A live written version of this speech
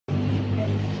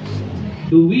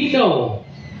Do we know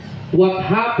what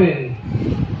happened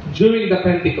during the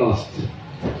Pentecost?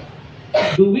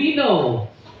 Do we know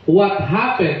what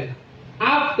happened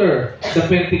after the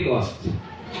Pentecost?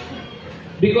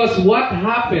 Because what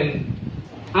happened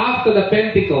after the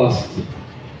Pentecost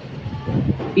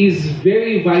is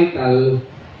very vital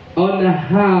on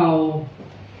how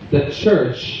the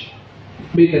church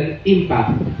made an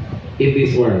impact in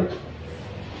this world.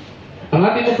 Ang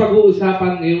ating mong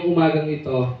pag-uusapan ngayong umagang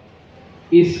ito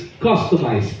is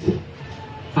customized.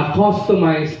 A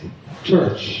customized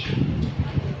church.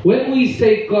 When we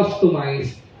say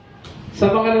customized,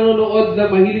 sa mga nanonood na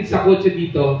mahilig sa kotse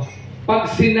dito, pag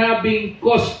sinabing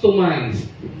customized,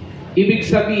 ibig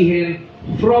sabihin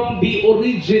from the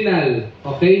original,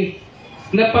 okay,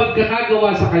 na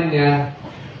pagkakagawa sa kanya,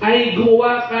 ay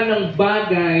gumawa ka ng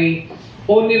bagay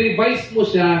o ni-revise mo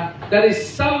siya that is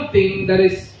something that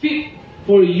is fit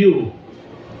for you.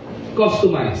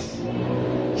 Customized.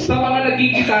 Sa mga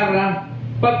nagigitara,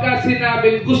 pagka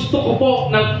sinabing gusto ko po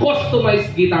ng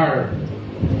customized guitar,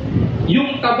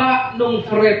 yung taba ng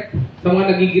fret sa mga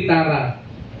nagigitara,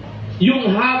 yung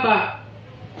haba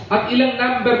at ilang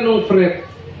number ng fret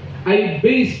ay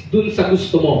based dun sa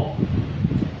gusto mo.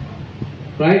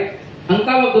 Right? Ang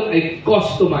tawag dun ay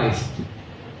customized.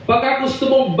 Pagka gusto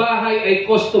mong bahay ay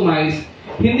customized,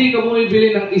 hindi ka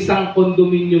bumibili ng isang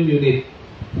condominium unit.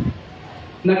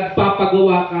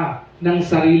 Nagpapagawa ka ng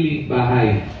sariling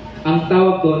bahay. Ang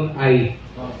tawag doon ay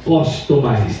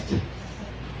customized.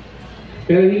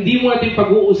 Pero hindi mo natin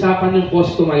pag-uusapan yung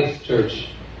customized church.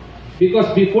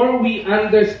 Because before we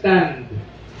understand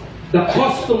the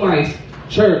customized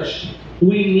church,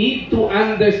 we need to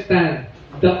understand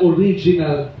the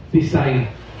original design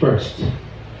first.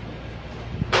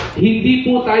 Hindi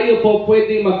po tayo po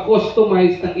pwede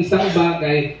mag-customize ng isang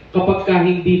bagay kapag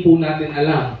hindi po natin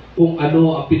alam kung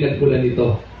ano ang pinagmulan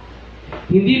nito.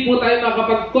 Hindi po tayo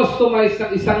makapag-customize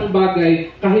ng isang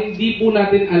bagay kahit hindi po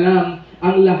natin alam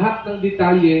ang lahat ng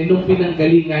detalye ng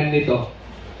pinanggalingan nito.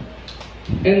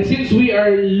 And since we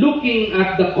are looking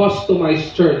at the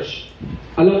customized church,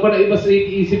 alam ko na iba sa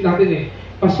iisip natin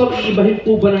Pastor, iibahin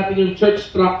po ba natin yung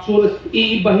church structure?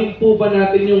 Iibahin po ba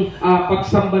natin yung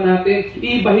pagsamba natin?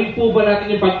 Iibahin po ba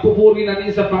natin yung pagpupuri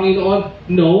natin sa Panginoon?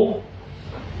 No.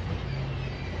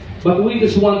 But we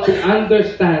just want to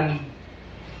understand,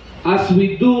 as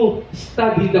we do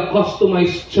study the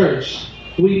customized church,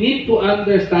 we need to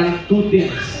understand two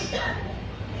things.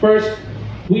 First,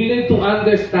 we need to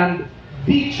understand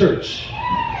the church.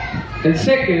 And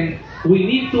second, we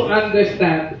need to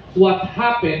understand what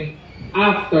happened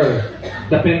after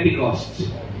the Pentecost.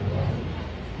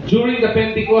 During the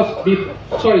Pentecost,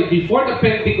 before the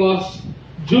Pentecost,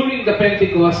 during the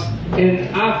Pentecost,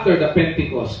 and after the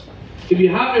Pentecost. If you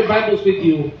have your Bibles with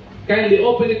you, kindly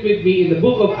open it with me in the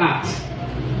book of Acts.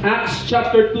 Acts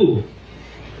chapter 2.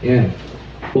 Yan.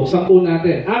 Buksan po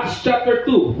natin. Acts chapter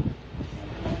 2.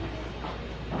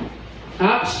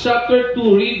 Acts chapter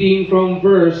 2, reading from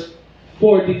verse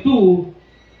 42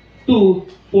 to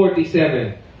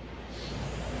 47.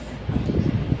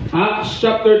 Acts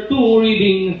chapter 2,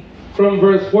 reading from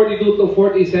verse 42 to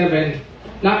 47.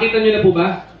 Nakita niyo na po ba?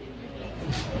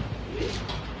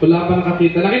 Wala pa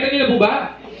nakakita. Nakita niyo na po ba?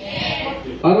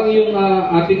 Yes. Parang yung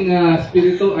ating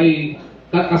spirito ay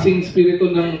kasing spirito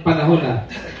ng panahon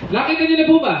Nakita niyo na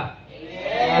po ba?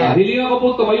 Yes. Hilingan ko po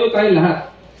tumayo tayo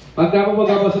lahat. Pagka po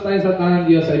magbabasa tayo sa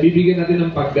tanang Diyos, ay bibigyan natin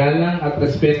ng paggalang at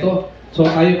respeto. So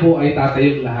tayo po ay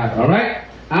tatayong lahat. Alright?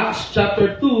 Acts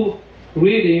chapter 2,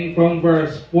 reading from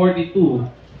verse 42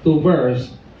 to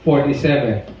verse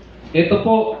 47. Ito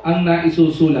po ang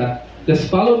naisusulat.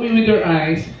 Just follow me with your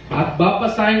eyes at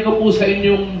babasahin ko po sa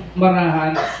inyong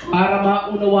marahan para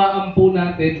maunawaan po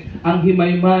natin ang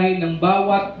himaymay ng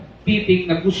bawat titik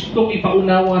na gustong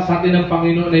ipaunawa sa atin ng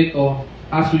Panginoon na ito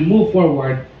as we move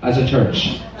forward as a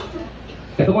church.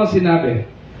 Ito pong sinabi.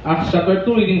 Acts chapter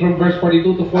 2, reading from verse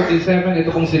 42 to 47, ito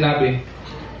pong sinabi.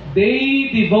 They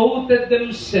devoted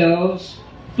themselves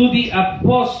to the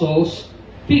apostles'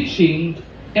 teaching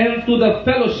and to the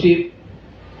fellowship,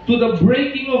 to the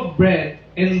breaking of bread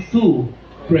and to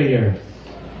prayer.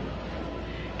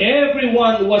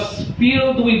 Everyone was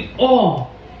filled with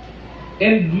awe,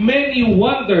 and many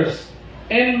wonders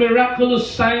and miraculous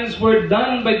signs were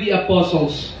done by the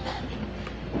apostles.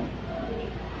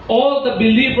 All the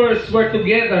believers were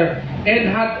together and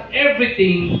had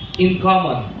everything in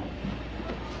common.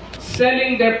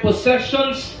 Selling their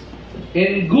possessions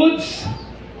and goods,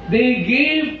 they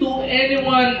gave to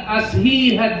anyone as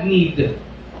he had need.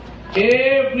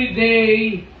 Every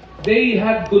day, they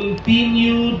had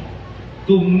continued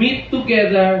to meet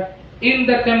together in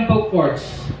the temple courts.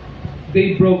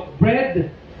 they broke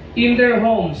bread in their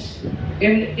homes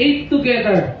and ate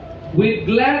together with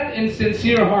glad and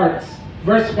sincere hearts.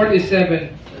 Verse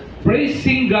 47,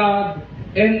 praising God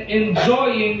and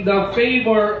enjoying the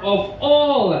favor of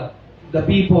all the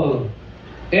people.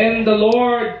 And the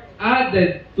Lord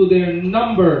added to their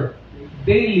number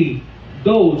daily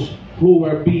those who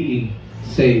were being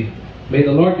saved. May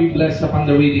the Lord be blessed upon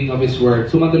the reading of His Word.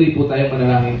 Sumadali po tayo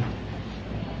manalangin.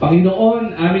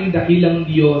 Panginoon, aming dakilang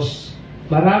Diyos,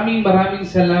 maraming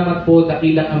salamat po,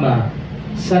 dakilang Ama,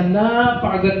 sa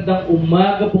napakagandang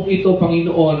umaga pong ito,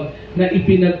 Panginoon, na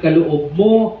ipinagkaloob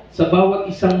mo sa bawat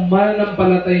isang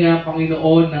mananampalataya,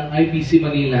 Panginoon, ng IBC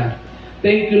Manila.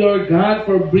 Thank you, Lord God,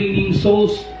 for bringing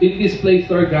souls in this place,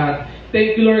 Lord God.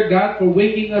 Thank you, Lord God, for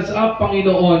waking us up,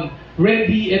 Panginoon,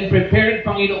 ready and prepared,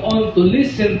 Panginoon, to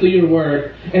listen to your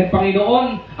word. And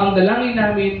Panginoon, ang dalangin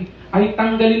namin ay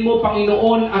tanggalin mo,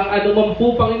 Panginoon, ang anuman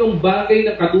po, Panginoong bagay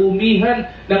na kadumihan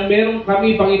ng meron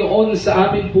kami, Panginoon, sa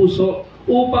aming puso.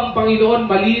 Upang, Panginoon,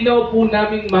 malinaw po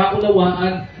naming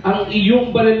maunawaan ang iyong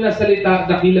banal na salita,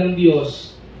 dakilang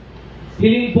Diyos.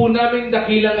 Hiling po namin,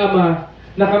 dakilang Ama,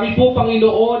 na kami po,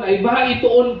 Panginoon, ay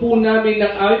maituon po namin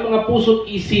ng aming mga puso't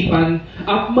isipan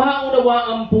at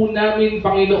maunawaan po namin,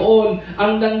 Panginoon,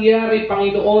 ang nangyari,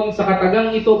 Panginoon, sa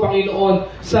katagang ito, Panginoon,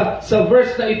 sa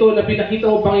verse na ito na pinakita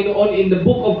mo, Panginoon, in the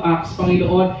book of Acts,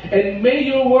 Panginoon. And may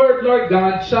your word, Lord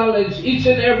God, challenge each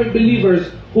and every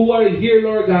believers who are here,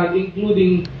 Lord God,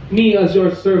 including me as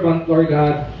your servant, Lord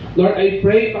God. Lord, I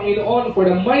pray, Panginoon, for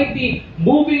the mighty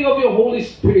moving of your Holy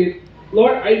Spirit.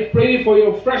 Lord, I pray for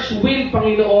your fresh wind,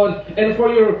 Panginoon, and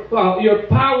for your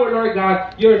power, Lord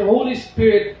God, your Holy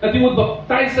Spirit, that you would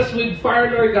baptize us with fire,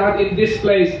 Lord God, in this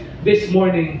place this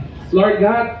morning. Lord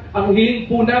God, ang hiling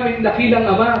po namin, dakilang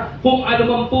Ama, kung ano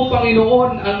man po,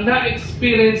 Panginoon, ang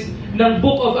na-experience ng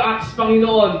Book of Acts,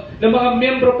 Panginoon, ng mga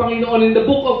membro, Panginoon, in the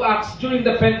Book of Acts during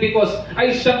the Pentecost,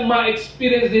 ay siyang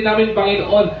ma-experience din namin,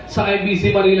 Panginoon, sa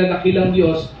IBC Manila, dakilang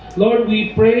Diyos. Lord,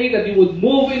 we pray that you would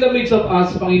move in the midst of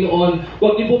us, Panginoon.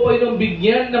 Huwag niyo po Panginoon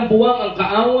bigyan ng buwang ang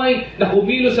kaaway na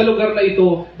kumilo sa lugar na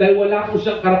ito dahil wala po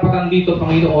siyang karapatan dito,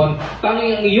 Panginoon.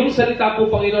 Tanging ang iyong salita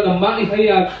po, Panginoon, ang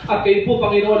maihayag at kayo po,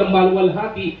 Panginoon, ang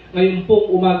maluwalhati ngayon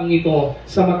pong umagang ito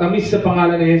sa matamis sa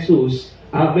pangalan ni Jesus.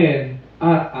 Amen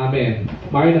at Amen.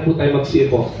 Maaari na po tayo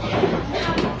magsipo.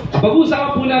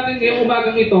 Pag-usapan po natin ngayong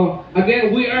umagang ito,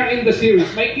 again, we are in the series.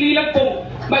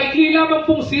 Maikli lamang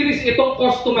pong series itong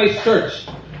Customized Church.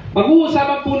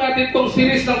 Pag-uusapan po natin itong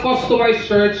series ng Customized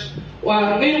Church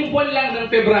ngayong buwan lang ng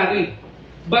February.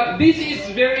 But this is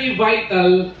very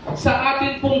vital sa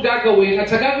atin pong gagawin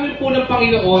at sa gagawin po ng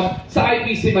Panginoon sa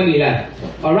IBC Manila.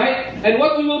 Alright? And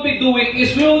what we will be doing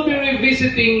is we will be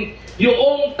revisiting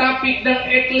yung topic ng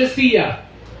EKKLESIA.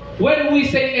 When we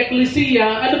say EKKLESIA,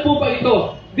 ano po ba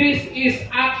ito? This is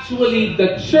actually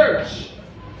the church.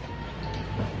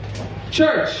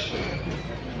 Church.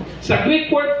 Sa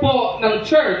Greek word po ng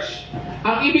church,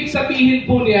 ang ibig sabihin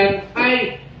po niyan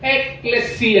ay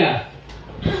EKKLESIA.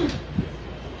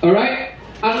 Alright?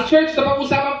 Ang church na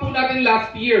pag-usapan po natin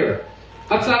last year,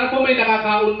 at sana po may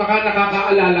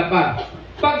nakakaalala pa.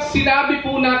 Pag sinabi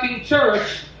po natin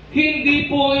church, hindi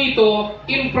po ito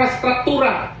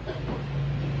infrastruktura.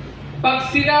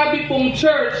 Pag sinabi pong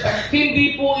church,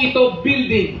 hindi po ito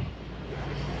building.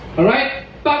 Alright?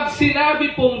 Pag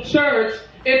sinabi pong church,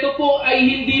 ito po ay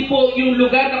hindi po yung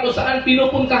lugar na kung saan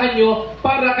pinupuntahan nyo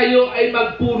para kayo ay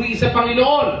magpuri sa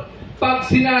Panginoon. Pag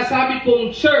sinasabi pong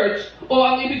church, o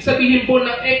ang ibig sabihin po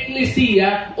ng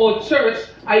EKKLESIA o church,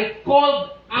 ay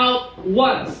called out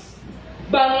ones.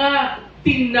 Mga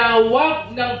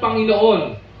tinawag ng Panginoon.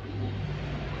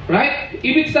 Right?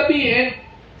 Ibig sabihin,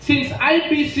 since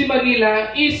IBC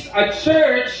Manila is a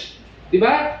church, di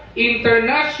ba?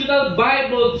 International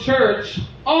Bible Church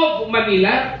of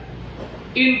Manila,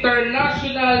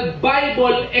 International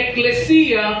Bible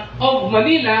Ecclesia of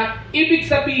Manila, ibig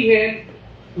sabihin,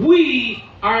 we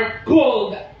are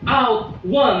called out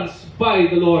once by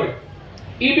the Lord.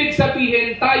 Ibig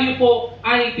sabihin, tayo po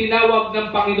ay tinawag ng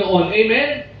Panginoon.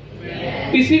 Amen?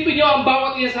 Amen. Isipin nyo ang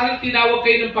bawat isasaring tinawag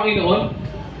kayo ng Panginoon.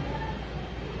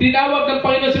 Tinawag ng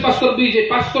Panginoon si Pastor BJ.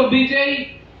 Pastor BJ,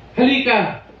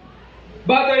 halika.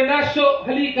 Brother Nasyo,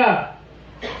 halika.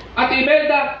 At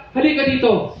Imelda, halika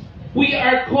dito. We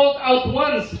are called out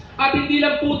once. At hindi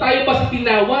lang po tayo basta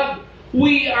tinawag.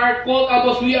 We are called out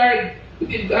once. We are,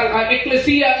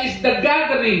 Ecclesia is the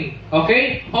gathering,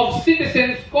 okay, of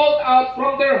citizens called out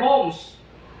from their homes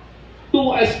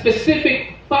to a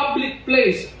specific public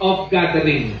place of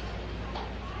gathering.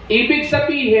 Ibig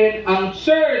sabihin, ang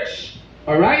church,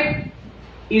 alright,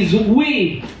 is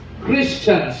we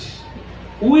Christians.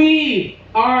 We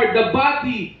are the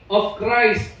body of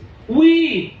Christ.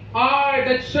 We are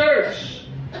the church.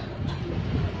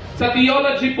 Sa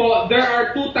theology po, there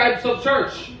are two types of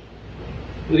church.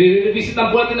 Revisit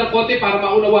lang po natin ng konti para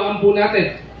maunawaan po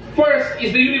natin. First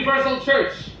is the universal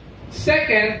church.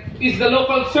 Second is the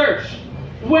local church.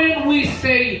 When we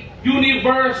say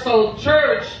universal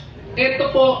church,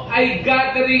 ito po ay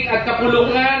gathering at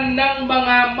kapulungan ng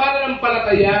mga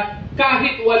mananampalataya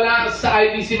kahit wala sa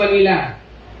IBC Manila.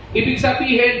 Ibig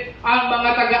sabihin, ang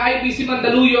mga taga-IBC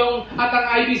Mandaluyong at ang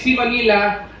IBC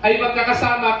Manila ay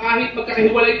magkakasama kahit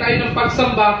magkakahiwalay tayo ng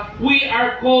pagsamba. We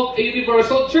are called a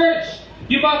universal church.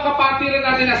 Yung mga kapatiran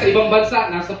natin nasa ibang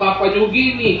bansa, nasa Papua New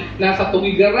Guinea, nasa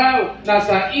Tugigaraw,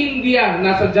 nasa India,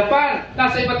 nasa Japan,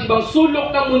 nasa iba't ibang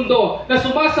sulok ng mundo na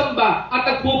sumasamba at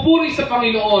nagpupuri sa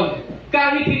Panginoon.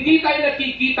 Kahit hindi tayo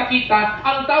nakikita-kita,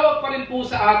 ang tawag pa rin po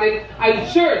sa atin ay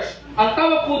church. Ang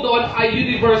tawag po doon ay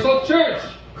universal church.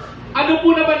 Ano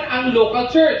po naman ang local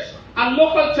church? Ang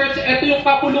local church, ito yung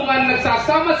kapulungan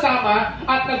nagsasama-sama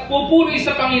at nagpupuri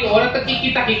sa Panginoon at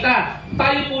nagkikita-kita.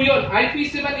 Tayo po yun.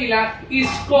 IPC Manila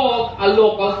is called a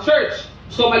local church.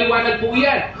 So maliwanag po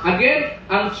yan. Again,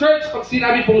 ang church, pag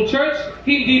sinabi pong church,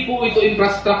 hindi po ito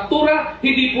infrastruktura,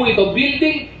 hindi po ito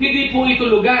building, hindi po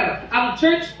ito lugar. Ang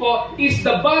church po is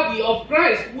the body of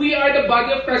Christ. We are the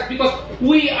body of Christ because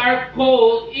we are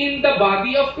called in the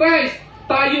body of Christ.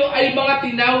 Tayo ay mga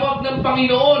tinawag ng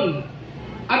Panginoon.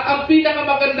 At ang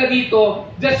pinakamaganda dito,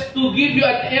 just to give you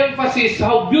an emphasis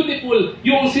how beautiful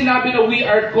yung sinabi na we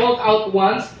are called out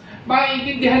once,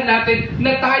 maintindihan natin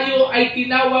na tayo ay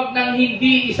tinawag ng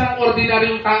hindi isang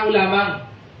ordinaryong tao lamang.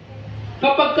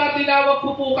 Kapag ka tinawag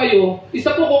ko po kayo,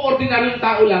 isa po kong ordinaryong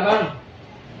tao lamang.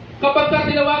 Kapag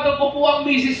ka tinawagan ko po ang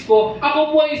misis ko,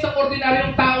 ako po ay isang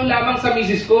ordinaryong tao lamang sa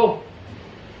misis ko.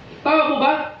 Tama po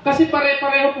ba? Kasi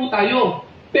pare-pareho po tayo.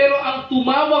 Pero ang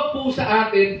tumawag po sa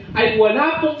atin ay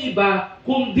wala pong iba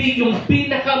kundi yung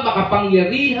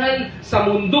pinakamakapangyarihan sa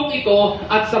mundong ito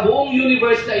at sa buong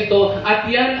universe na ito, at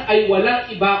yan ay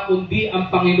walang iba kundi ang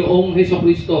Panginoong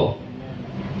Hesukristo.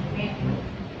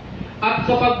 At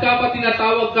kapag ka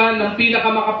tinatawag ka ng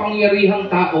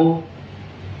pinakamakapangyarihang tao,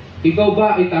 ikaw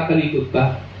ba ay tatalikod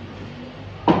ka?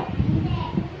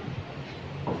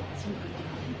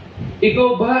 Ikaw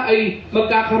ba ay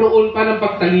magkakaroon pa ng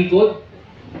pagtalikod?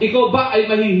 Ikaw ba ay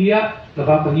mahihiya?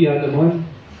 Nakakahiya naman.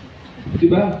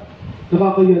 Diba?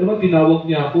 Nakakahiya naman, tinawag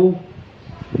niya ako.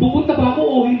 Pupunta ba ako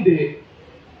o hindi?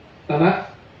 Tama?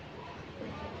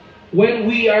 When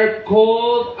we are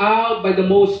called out by the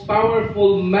most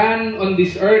powerful man on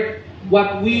this earth,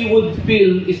 what we would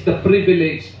feel is the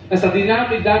privilege na sa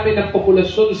dinami-dami ng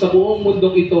populasyon sa buong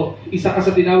mundong ito, isa ka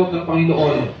sa tinawag ng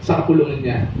Panginoon sa kapulungan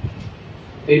niya.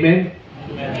 Amen?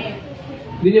 Amen.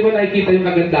 Hindi niyo ba nakikita yung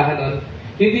kagandahan nun?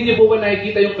 Hindi niyo po ba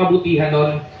nakikita yung kabutihan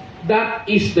nun? That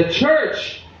is the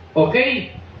church.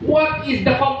 Okay? What is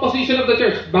the composition of the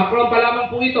church? Background pa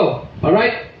lamang po ito.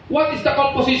 Alright? What is the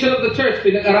composition of the church?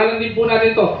 Pinag-aralan din po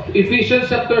natin ito. Ephesians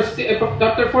chapter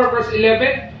 4 verse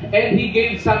 11, and He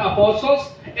gave some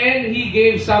apostles, and He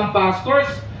gave some pastors,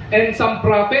 and some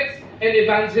prophets, and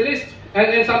evangelists,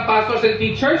 and some pastors and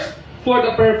teachers, for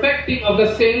the perfecting of the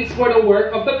saints, for the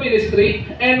work of the ministry,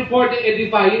 and for the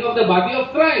edifying of the body of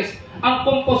Christ. Ang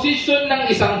composition ng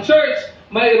isang church,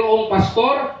 mayroong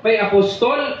pastor, may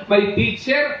apostol, may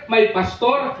teacher, may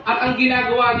pastor, at ang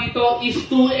ginagawa dito is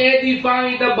to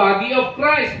edify the body of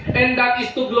Christ, and that is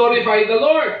to glorify the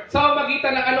Lord. Sa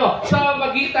magitan ng ano? Sa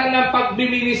magitan ng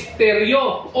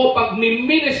pagmiministeryo o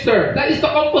pagmiminister. That is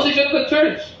the composition of the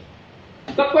church.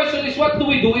 The question is, what do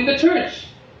we do in the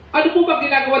church? Ano po ba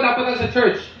ginagawa dapat sa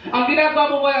church? Ang ginagawa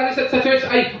mo ba sa church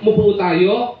ay mupo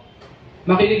tayo,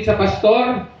 makinig sa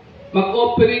pastor,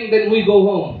 mag-offering, then we go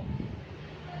home.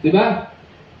 Diba?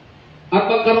 At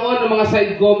magkaroon ng mga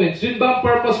side comments. Yun ba ang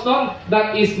purpose nun?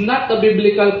 That is not the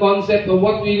biblical concept of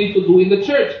what we need to do in the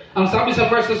church. Ang sabi sa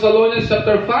 1 Thessalonians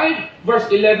chapter 5, verse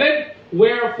 11,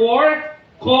 wherefore,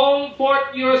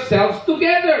 comfort yourselves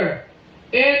together,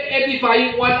 and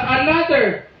edifying one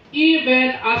another,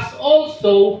 even as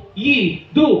also ye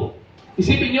do.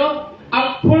 Isipin nyo,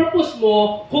 ang purpose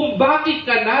mo kung bakit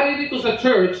ka naririto sa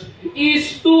church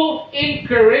is to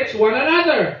encourage one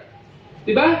another.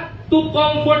 Diba? To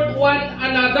comfort one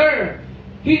another.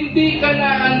 Hindi ka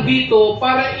na andito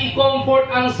para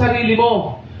i-comfort ang sarili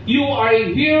mo. You are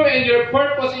here and your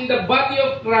purpose in the body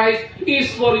of Christ is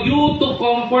for you to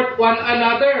comfort one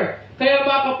another. Kaya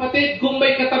mga kapatid, kung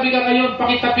may katabi ka ngayon,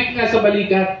 pakitapik nga sa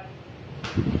balikat.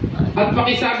 At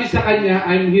pakisabi sa kanya,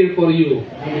 I'm here for you.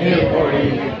 I'm here for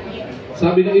you.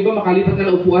 Sabi ng iba, makalipat ka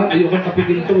na upuan, ayokong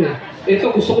kapikin ito eh.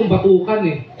 Ito, gusto kong batukan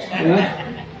eh. Yeah?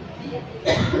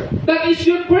 That is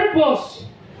your purpose.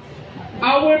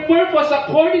 Our purpose,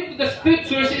 according to the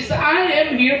scriptures, is I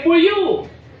am here for you.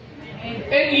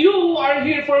 And you are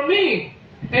here for me.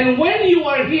 And when you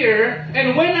are here,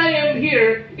 and when I am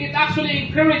here, it actually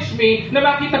encouraged me na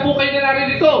makita po kayo na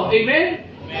narito. Amen?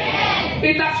 Amen?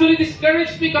 It actually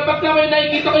discouraged me kapag may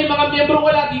nakikita ko yung mga miyembro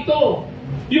wala dito.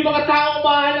 Yung mga taong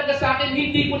mahalaga sa akin,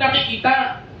 hindi ko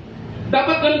nakikita.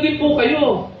 Dapat ganoon din po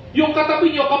kayo. Yung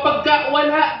katabi nyo, kapag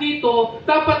wala dito,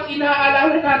 dapat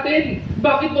inaalala natin.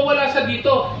 Bakit mawala siya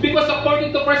dito? Because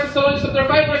according to 1 Thessalonians 5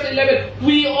 verse 11,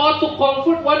 we ought to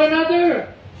comfort one another.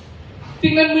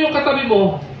 Tingnan mo yung katabi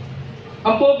mo.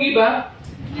 Ang pogi ba?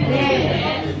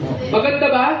 Maganda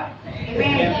ba?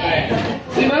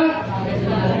 Diba?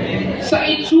 Sa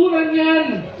itsura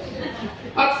niyan.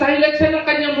 At sa hilat siya ng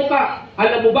kanyang mukha.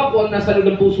 Alam mo ba kung ano nasa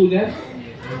loob ng puso niya?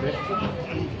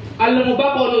 Alam mo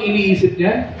ba kung anong iniisip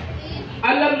niya?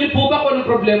 Alam niyo po ba kung anong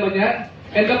problema niya?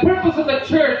 And the purpose of the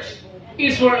church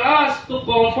is for us to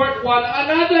comfort one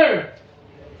another.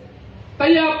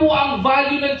 Kaya po ang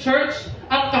value ng church,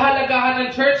 ang kahalagahan ng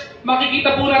church,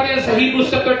 makikita po natin sa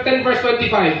Hebrews chapter 10 verse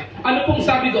 25. Ano pong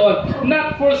sabi doon?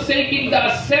 Not forsaking the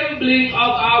assembling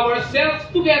of ourselves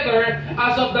together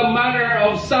as of the manner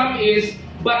of some is,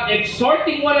 but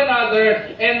exhorting one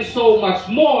another, and so much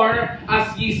more as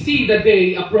ye see the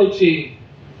day approaching.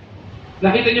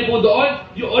 Nakita niyo po doon,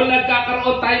 yun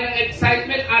nagkakaroon tayo ng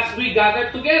excitement as we gather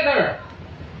together.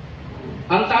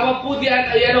 Ang tawag po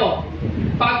diyan ay ano?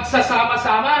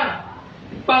 Pagsasama-sama,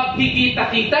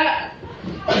 pagkikita-kita,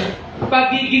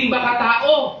 pagiging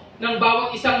makatao ng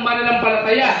bawat isang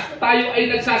mananampalataya. Tayo ay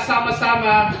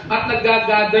nagsasama-sama at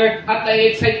nag-gather at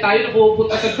na-excite tayo na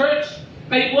pupunta sa church.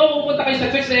 Kayo po, pupunta kayo sa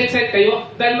church, na-excite kayo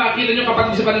dahil makita nyo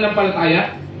kapag sa pananampalataya?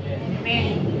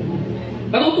 Amen.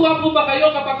 Natutuwa po ba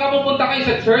kayo kapag pupunta kayo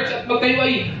sa church at kayo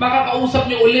ay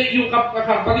makakausap nyo uli yung kapag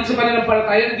sa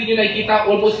pananampalataya hindi nyo nakikita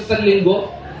almost isang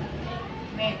linggo?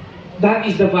 Amen. That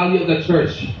is the value of the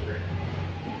church.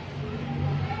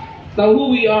 Now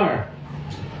who we are.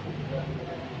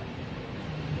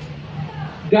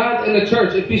 God and the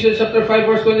church. Ephesians chapter 5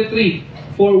 verse 23.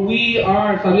 For we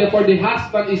are, for the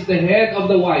husband is the head of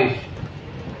the wife,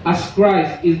 as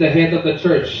Christ is the head of the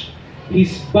church,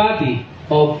 his body,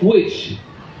 of which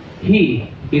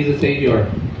He is the Savior.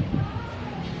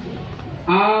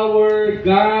 Our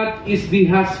God is the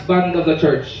husband of the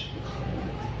church.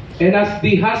 And as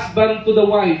the husband to the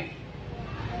wife,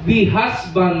 the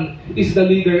husband is the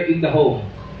leader in the home.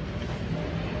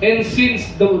 And since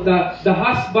the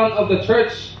husband of the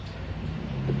church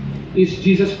is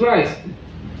Jesus Christ,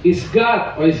 is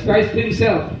God, or is Christ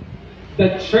Himself,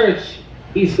 the church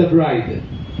is the bride.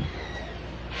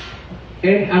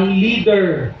 And ang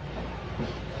leader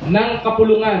ng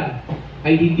kapulungan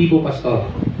ay hindi po pastor.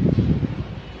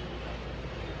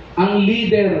 Ang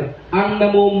leader, ang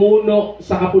namumuno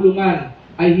sa kapulungan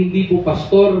ay hindi po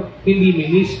pastor, hindi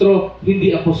ministro,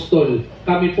 hindi apostol.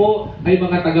 Kami po ay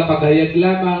mga tagapaghayag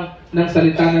lamang ng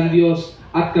salita ng Diyos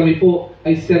at kami po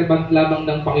ay servant lamang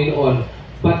ng Panginoon.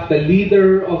 But the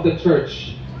leader of the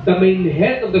church, the main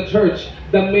head of the church,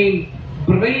 the main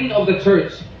brain of the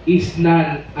church is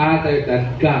none other than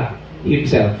God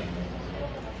Himself.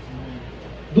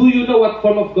 Do you know what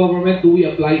form of government do we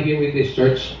apply here in this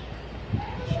church?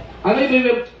 Ano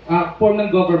yung form ng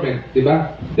government?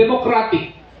 Diba?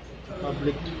 Democratic.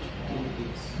 Public.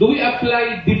 Do we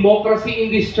apply democracy in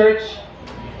this church?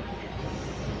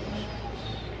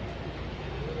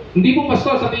 Hindi po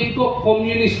pastor, sa tingin ko,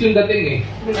 communist yung dating eh.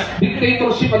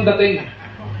 Dictatorship ang dating.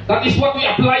 That is what we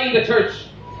apply in the church.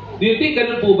 Do you think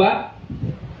ganun po ba?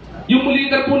 Yung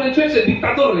leader po ng church,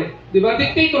 diktador eh. Di ba?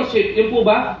 Dictatorship, yun po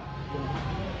ba?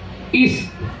 Is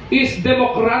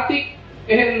democratic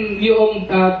and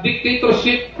yung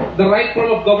dictatorship the right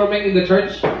form of government in the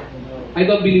church? I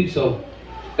don't believe so.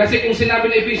 Kasi kung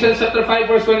sinabi ng Ephesians chapter 5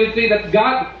 verse 23 that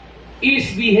God is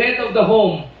the head of the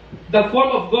home, the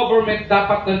form of government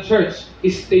dapat ng church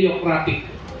is theocratic.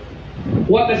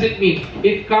 What does it mean?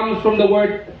 It comes from the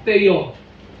word theo,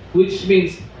 which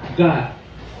means God.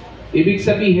 Ibig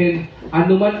sabihin,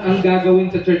 ano man ang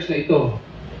gagawin sa church na ito,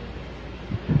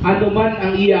 ano man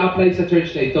ang i-apply sa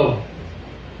church na ito,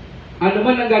 ano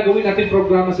man ang gagawin natin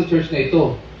programa sa church na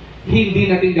ito, hindi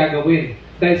natin gagawin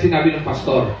dahil sinabi ng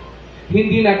pastor.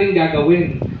 Hindi natin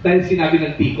gagawin dahil sinabi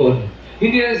ng deacon.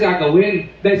 Hindi natin gagawin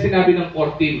dahil sinabi ng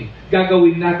core team.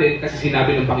 Gagawin natin kasi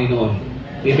sinabi ng Panginoon.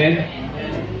 Amen?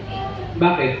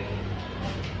 Bakit?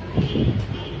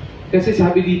 Kasi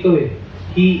sabi dito eh,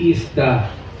 He is the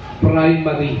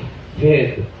primary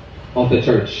head of the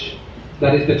church.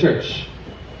 That is the church.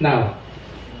 Now,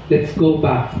 let's go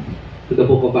back to the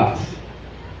book of Acts.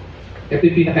 Ito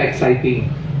yung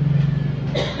pinaka-exciting.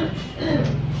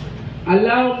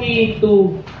 Allow me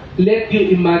to let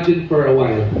you imagine for a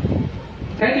while.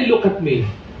 Kindly look at me.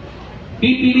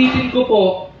 Pipilitin ko po,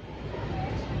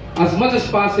 as much as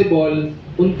possible,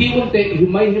 unti-unti,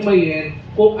 himay-himayin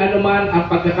kung ano man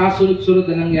ang pagkakasunod-sunod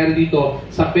na nangyari dito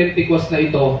sa Pentecost na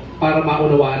ito para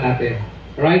maunawaan natin.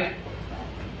 Right?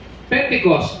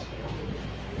 Pentecost.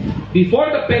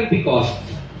 Before the Pentecost,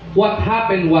 what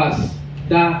happened was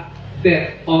the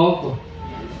death of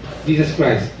Jesus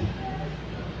Christ.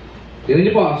 Tignan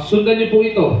niyo po, sundan niyo po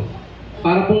ito.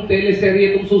 Para pong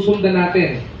teleserye itong susundan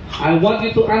natin. I want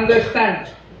you to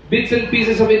understand bits and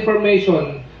pieces of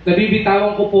information na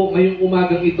bibitawan ko po ngayong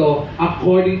umagang ito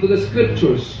according to the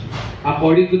scriptures,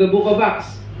 according to the book of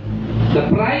Acts. The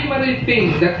primary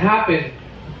thing that happened,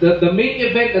 the main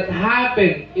event that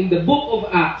happened in the book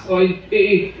of Acts, or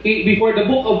before the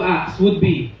book of Acts, would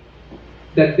be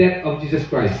the death of Jesus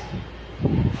Christ.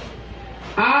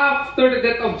 After the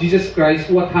death of Jesus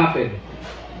Christ, what happened?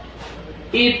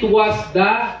 It was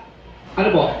the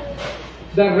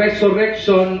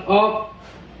resurrection of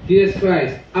Jesus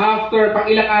Christ. After pang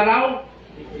ilang araw?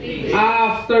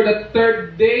 After the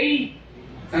third day,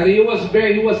 and he was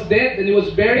dead, and he was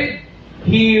buried,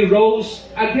 he rose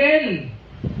again.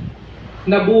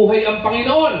 Nabuhay ang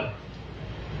Panginoon.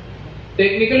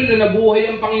 Technically, na nabuhay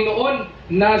ang Panginoon,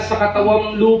 nasa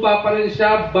katawang lupa pa rin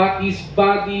siya, but his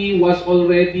body was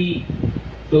already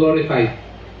glorified.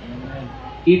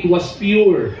 It was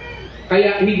pure.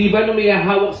 Kaya hindi ba nung may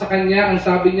hawak sa kanya, ang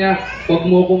sabi niya, huwag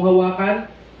mo kong hawakan?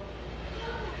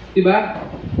 Diba?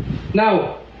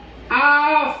 Now,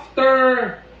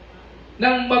 after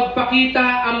nang magpakita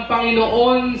ang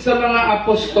Panginoon sa mga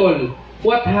apostol,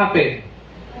 what happened?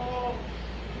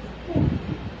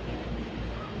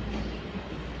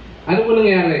 Ano po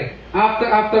nangyari? After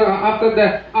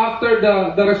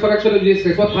the resurrection of Jesus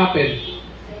Christ, what happened?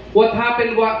 What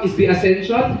happened is the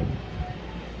ascension?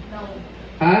 No.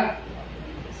 Ha?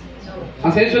 No.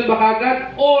 Ascension ba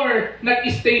kagad? Or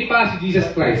nag-stay pa si Jesus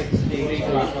Christ?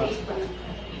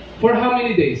 For how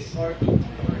many days? 40.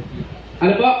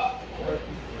 Ano po?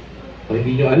 O,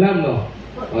 hindi nyo alam, no?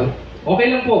 Okay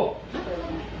lang po.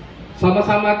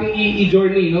 Sama-sama ating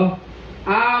i-journey, no?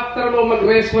 After mo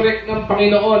mag-resurrect ng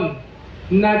Panginoon,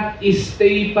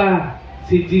 nag-stay pa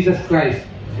si Jesus Christ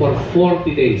for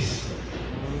 40 days.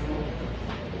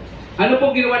 Ano po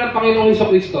ginawa ng Panginoong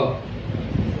Hesukristo?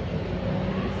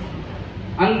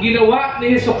 Ang ginawa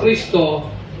ni Hesukristo,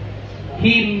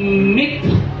 He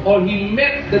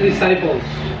met the disciples,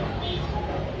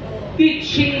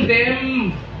 teaching them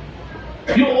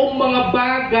yung mga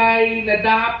bagay na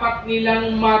dapat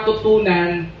nilang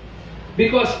matutunan,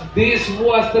 because this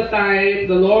was the time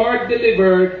the Lord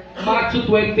delivered Matthew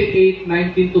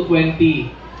 28:19 to 20.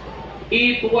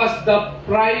 It was the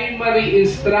primary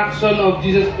instruction of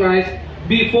Jesus Christ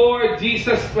before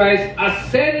Jesus Christ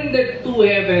ascended to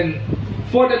heaven,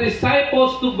 for the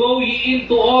disciples to go ye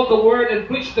into all the world and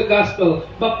preach the gospel,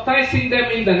 baptizing them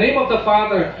in the name of the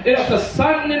Father, and of the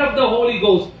Son, and of the Holy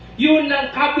Ghost. Yun ang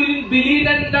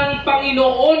kabilin-bilinan ng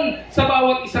Panginoon sa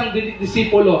bawat isang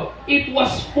disipulo. It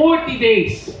was 40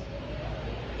 days.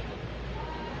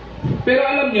 Pero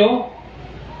alam nyo,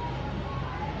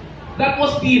 that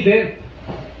was the event.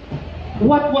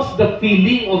 What was the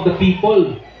feeling of the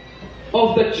people,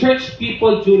 of the church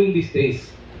people during these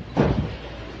days?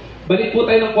 Balik po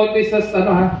tayo ng konti sa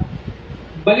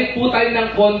Balik po tayo ng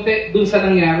konti dun sa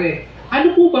nangyari.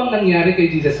 Ano po bang nangyari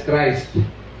kay Jesus Christ?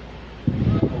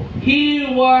 He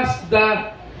was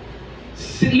the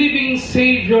living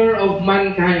Savior of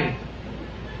mankind.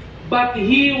 But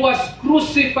He was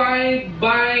crucified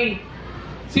by...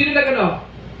 Sino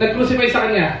nag-crucify sa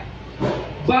Kanya?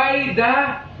 By the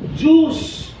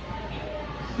Jews.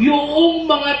 Yung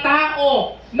mga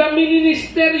tao na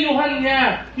ministeriyohan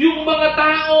niya, yung mga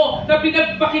tao na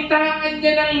pinagpakitaan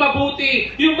niya ng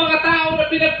mabuti, yung mga tao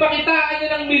na pinagpakitaan niya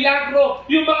ng milagro,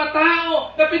 yung mga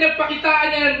tao na pinagpakitaan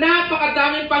niya ng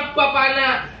napakadaming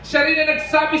pagpapala. Siya rin na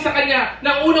nagsabi sa kanya,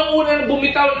 nang unang-unang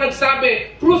bumitaw na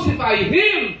nagsabi, crucify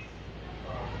Him!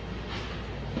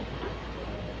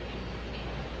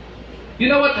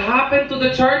 You know what happened to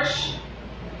the church?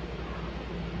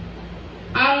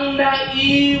 Ang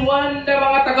naiwan na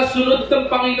mga tagasunod ng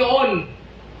Panginoon.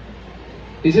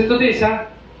 Listen to this,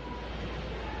 ha?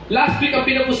 Last week, ang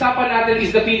pinag-usapan natin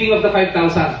is the feeding of the 5,000.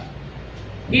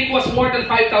 It was more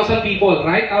than 5,000 people,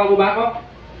 right? Tama mo ba ako?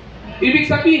 Ibig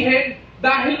sabihin,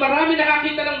 dahil marami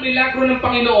nakakita ng milagro ng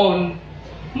Panginoon,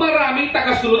 maraming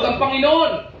tagasunod ang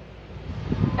Panginoon.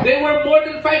 There were more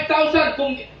than 5,000.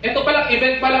 Kung ito palang,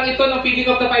 event pa lang ito ng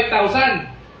feeding of the 5,000.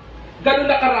 ganun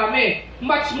na karami.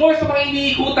 Much more sa mga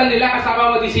iniikutan nila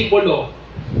kasama mga disipulo.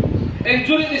 And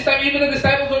during this time, even the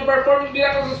disciples were performing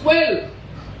miracles as well.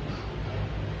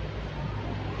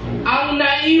 Ang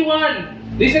naiwan,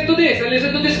 listen to this, and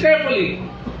listen to this carefully.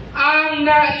 Ang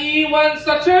naiwan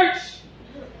sa church,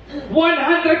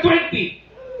 120.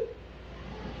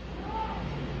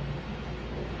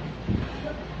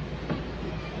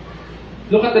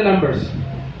 Look at the numbers.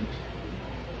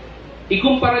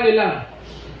 Ikumpara nyo lang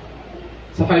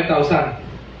sa 5,000.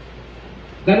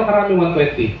 Gano'ng karami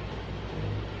 120?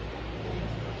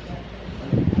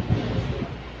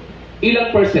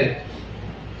 Ilang percent?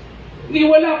 Hindi,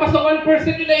 wala pa sa 1%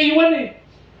 yung naiwan eh.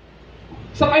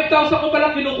 Sa 5,000 ko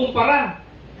palang kinukumpara.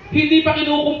 Hindi pa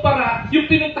kinukumpara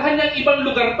yung pinuntahan niyang ibang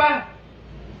lugar pa.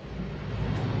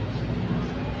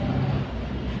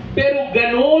 Pero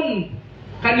ganon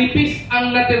kanipis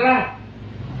ang natira.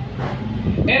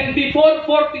 And before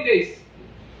 40 days.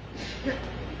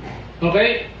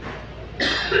 Okay?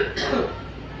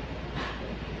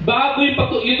 Bago yung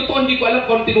totoo, hindi ko alam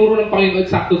kung tinuro ng Panginoon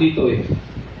eksakto dito eh.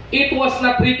 It was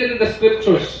not written in the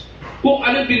scriptures kung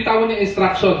anong binitawan niya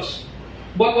instructions.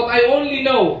 But what I only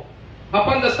know,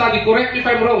 upon the study, correct me if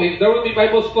I'm wrong, there will be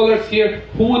Bible scholars here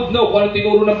who would know kung anong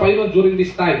tinuro ng Panginoon during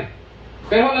this time.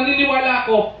 Pero naniniwala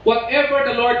ako, whatever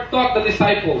the Lord taught the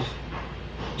disciples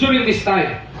during this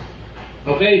time,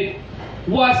 okay,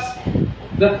 was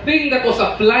the thing that was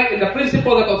applied and the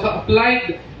principle that was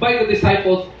applied by the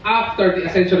disciples after the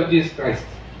ascension of Jesus Christ.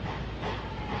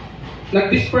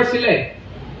 Nag-disperse sila eh.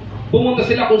 Pumunta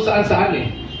sila kung saan-saan eh.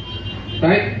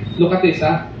 Right? Look at this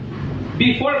ha.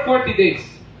 Before 40 days,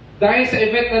 dahil sa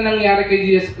event na nangyari kay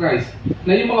Jesus Christ,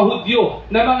 na yung mga Hudyo,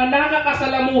 na mga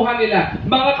nakakasalamuhan nila,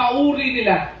 mga kauri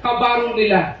nila, kabaro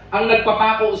nila, ang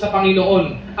nagpapako sa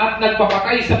Panginoon at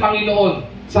nagpapatay sa Panginoon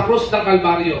sa krus ng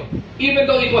Kalbaryo. Even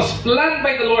though it was planned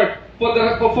by the Lord for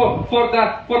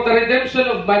the redemption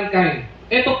of mankind.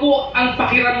 Ito po ang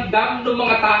pakiramdam ng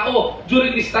mga tao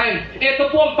during this time.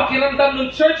 Ito po ang pakiramdam ng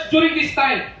church during this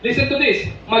time. Listen to this.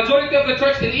 Majority of the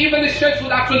church and even this church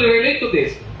would actually relate to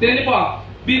this. Tignan niyo po.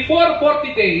 Before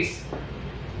 40 days,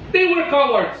 they were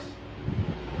cowards.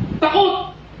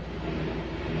 Takot.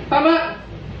 Tama?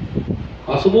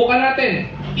 O, subukan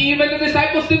natin. Even the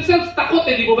disciples themselves, takot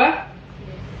eh, di mo ba?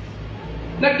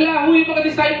 Naglaho yung mga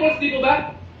disciples, di mo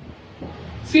ba?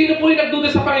 Sino po yung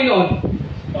nagduda sa Panginoon?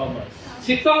 Thomas.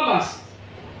 Si Thomas.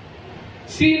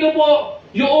 Sino po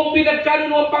yung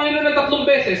pinagkanuno ng Panginoon ng 3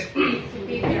 beses? Si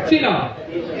Peter. Sino?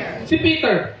 Si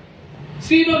Peter.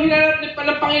 Sino hinanap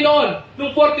ng Panginoon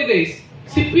nung 40 days?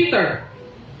 Si Peter.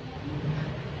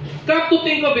 Come to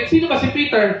think of it, sino ba si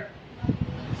Peter?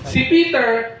 Si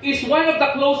Peter is one of the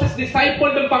closest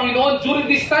disciples ng Panginoon during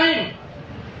this time.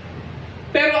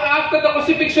 Pero after the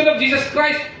crucifixion of Jesus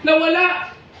Christ,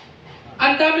 nawala.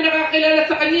 Ang dami nakakilala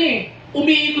sa kanya eh.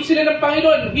 Umiikot sila ng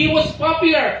Panginoon. He was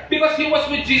popular because he was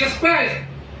with Jesus Christ.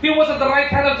 He was at the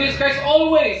right hand of Jesus Christ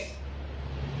always.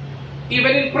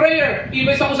 Even in prayer,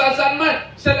 even sa kung saan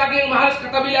man, siya lagi ang mahal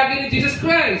sa katabi lagi ni Jesus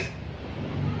Christ.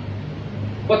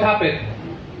 What happened?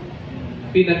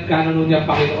 Pinagkanuno niya ang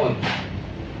Panginoon.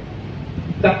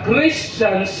 The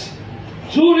Christians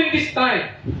during this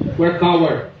time were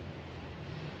coward.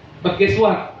 But guess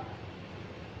what?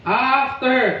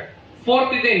 After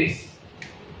 40 days,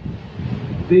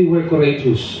 they were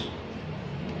courageous.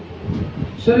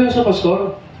 Seryoso,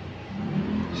 Pastor?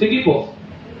 Sige po.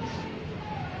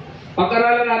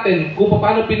 Pag-aralan natin kung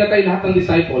paano pinatay lahat ng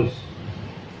disciples.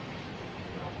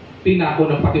 Pinako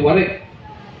ng patiwarik.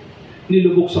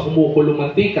 Nilubog sa kumukulong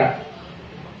mantika.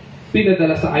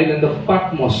 Pinadala sa island of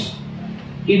Patmos.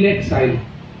 In exile.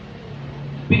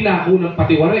 Pinako ng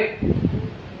patiwarik.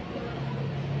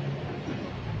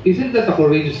 Isn't that a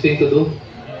courageous thing to do?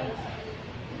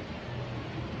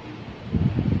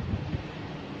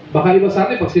 Baka iba sa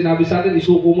atin, pag sinabi sa atin,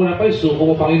 isuko mo na pa, isuko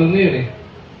mo Panginoon ngayon eh.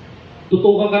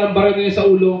 Tutukan ka ng baril ngayon sa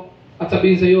ulo at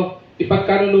sabihin sa'yo,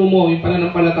 ipagkanuno mo yung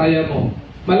pananampalataya mo.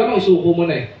 Malamang isuko mo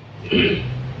na eh.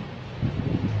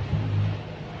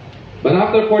 But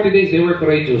after 40 days, they were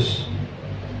courageous.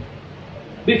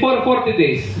 Before 40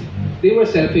 days, they were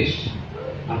selfish.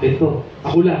 Akin to,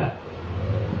 ako lang.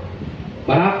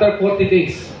 But after 40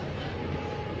 days,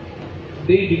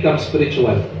 they become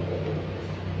spiritual.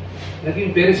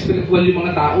 Naging very spiritual yung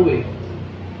mga tao eh.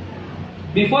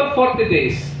 Before 40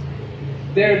 days,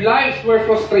 their lives were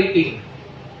frustrating,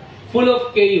 full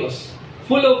of chaos,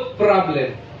 full of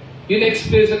problem. Yun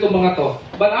experience itong mga to.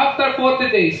 But after 40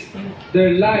 days,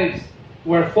 their lives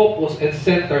were focused and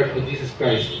centered on Jesus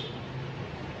Christ.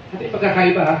 At yung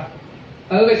pagkakaiba ha.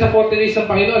 Ano kayo sa 40 days ng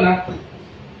Panginoon ha?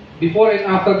 Before and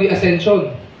after the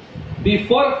ascension.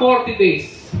 Before 40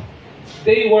 days,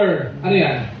 they were, ano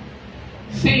yan?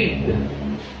 Saved.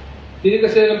 Tinignan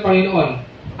sila ng Panginoon.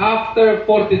 After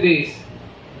 40 days,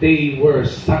 they were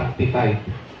sanctified.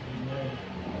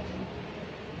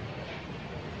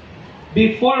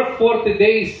 Before 40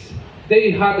 days,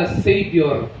 they had a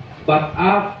Savior. But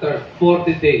after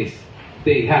 40 days,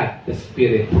 they had the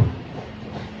Spirit.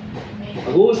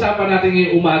 Pag-uusapan natin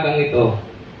ngayong umagang ito,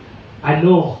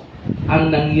 ano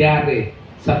ang nangyari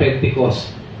sa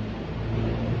Pentecost?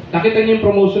 Nakita niyo yung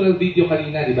promotional video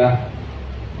kanina, di ba?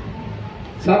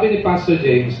 Sabi ni Pastor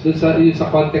James, dun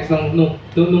sa context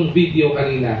nung video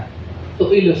kanina, to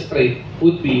illustrate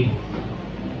would be,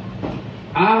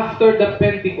 after the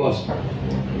Pentecost,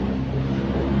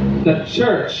 the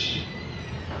church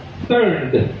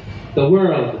turned the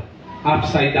world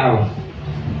upside down.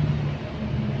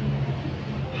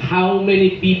 How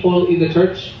many people in the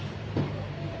church?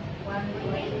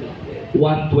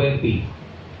 120.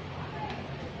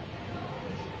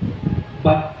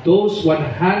 But those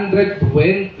 120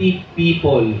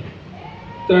 people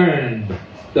turned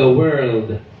the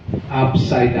world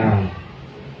upside down.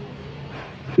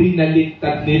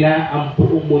 Pinaliktad nila ang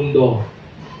buong mundo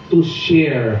to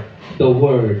share the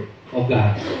Word of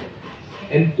God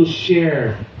and to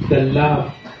share the love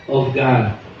of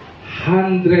God.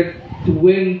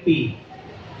 120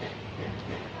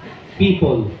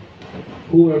 people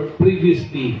who were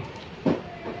previously,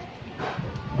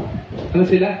 ano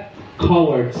sila?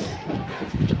 Cowards,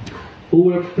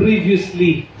 who were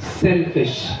previously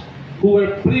selfish, who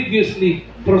were previously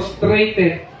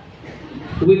frustrated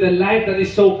with a life that is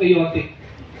so chaotic.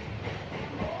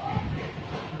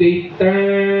 They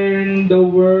turned the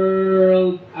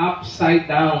world upside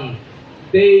down.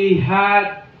 They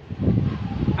had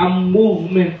a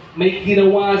movement. May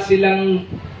ginawa silang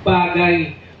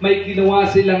bagay. May ginawa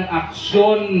silang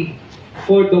aksyon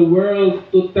for the world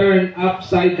to turn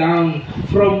upside down,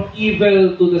 from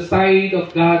evil to the side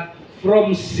of God,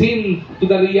 from sin to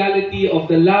the reality of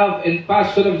the love and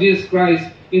passion of Jesus Christ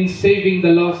in saving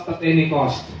the lost at any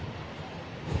cost.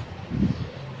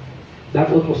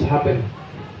 That what was happen.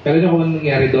 Pero ano kung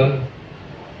nangyari doon?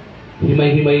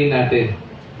 Himay-himayin natin.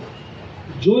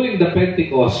 During the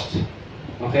Pentecost,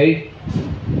 okay,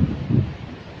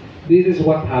 this is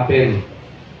what happened.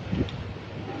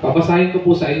 Papasahin ko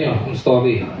po sa inyo ang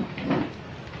story.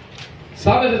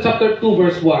 Sabi sa chapter 2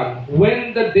 verse 1,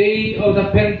 when the day of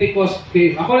the Pentecost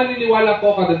came, ako naniniwala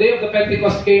po ka, the day of the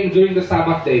Pentecost came during the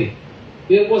Sabbath day.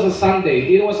 It was a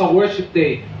Sunday. It was a worship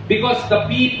day. Because the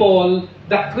people,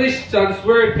 the Christians,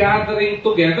 were gathering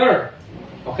together.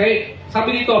 Okay?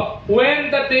 Sabi dito,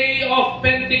 when the day of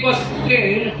Pentecost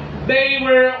came, they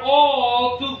were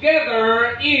all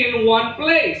together in one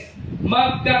place.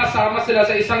 Magkakasama sila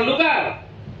sa isang lugar.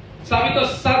 Sabi to,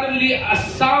 suddenly a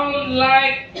sound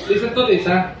like, listen to this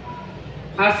ha,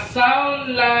 a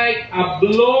sound like a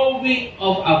blowing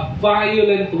of a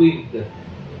violent wind.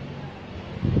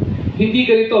 Hindi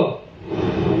ganito.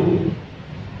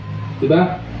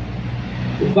 Diba?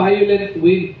 Violent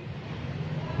wind.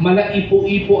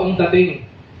 Malaipo-ipo ang dating.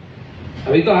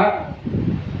 Sabi ito ha,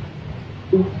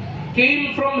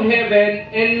 came from heaven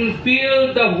and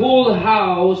filled the whole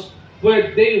house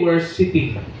where they were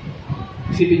sitting.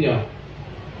 Isipin nyo,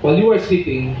 while you were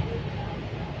sitting,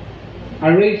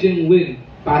 a raging wind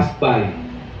passed by.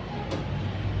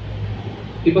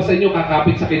 Iba sa inyo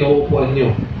kakapit sa kinuupuan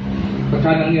nyo.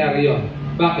 Pagka nangyari yun.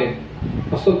 Bakit?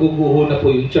 Pastor, guguho na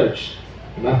po yung church.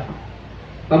 Diba?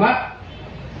 Tama?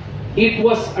 It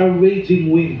was a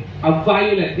raging wind. A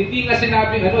violent. Hindi nga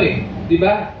sinabing ano eh.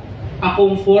 Diba? A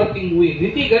comforting wind.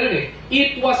 Hindi ganun eh.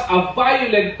 It was a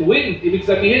violent wind. Ibig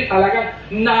sabihin talagang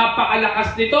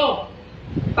napakalakas nito.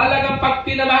 Talagang pag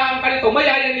tinamahan ka nito,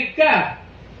 mayayanig ka.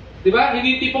 Diba?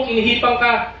 Hindi tipong inihipang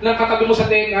ka ng katabi mo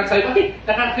sa tenga at sabi, bakit?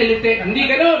 Nakakilite. Hindi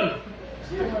ganun.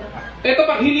 Ito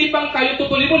pag hinipang kayo,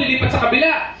 tutuloy mo, lilipat sa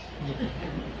kabila.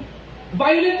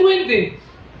 Violent wind eh.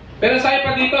 Pero sabi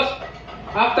pa dito,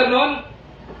 after nun,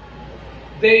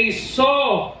 they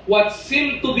saw what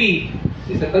seemed to be.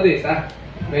 Listen to this, ha?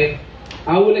 Okay?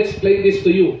 I will explain this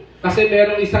to you. Kasi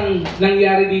merong isang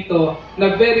nangyari dito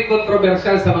na very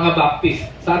controversial sa mga Baptist,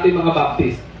 sa ating mga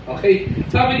Baptist. Okay?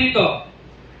 Sabi dito,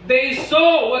 they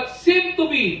saw what seemed to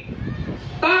be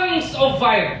tongues of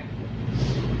fire.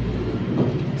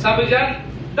 Sabi diyan,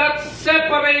 that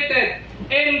separated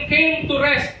and came to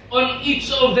rest on each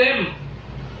of them.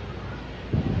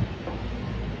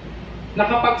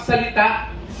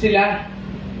 Nakapagsalita sila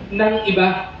ng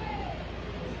iba.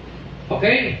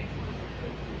 Okay?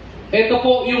 Ito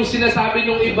po yung sinasabi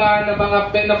ng iba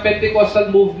na Pentecostal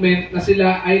movement na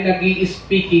sila ay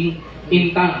nag-i-speaking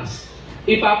in tongues.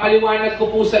 Ipapaliwanag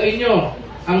ko po sa inyo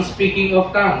ang speaking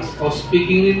of tongues o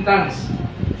speaking in tongues.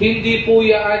 Hindi po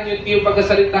yan yung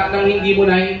pagkasalita ng hindi mo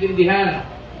naiintindihan.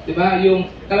 Diba? Yung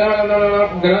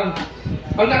gano'n.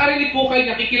 Pag nakarinig po kayo,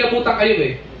 nakikilabutan kayo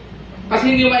eh.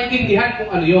 Kasi hindi mo maintindihan kung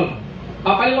ano yun.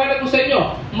 Papaliwanag ko sa inyo,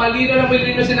 malino lang po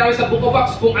yung sinabi sa Book of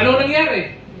Acts kung ano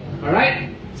nangyari.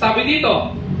 Alright? Sabi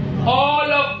dito, all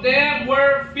of them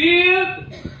were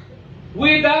filled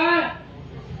with the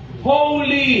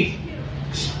Holy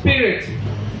Spirit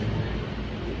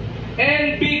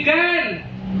and began,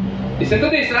 listen to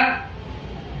this,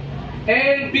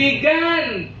 and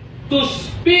began to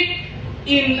speak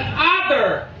in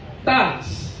other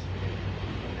tongues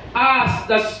as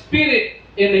the Spirit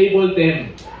enabled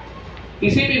them.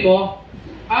 Isipin mo,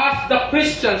 as the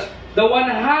Christians, the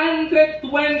 120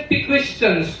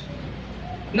 Christians,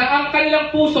 na ang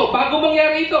kanilang puso, bago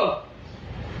mangyari ito,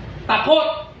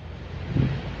 takot.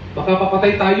 Baka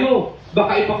papatay tayo.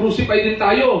 Baka ipakrucify din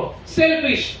tayo.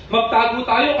 Selfish. Magtago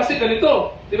tayo kasi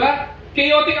ganito. Diba?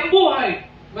 Chaotic ang buhay.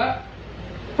 Diba?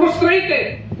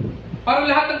 Frustrated. Parang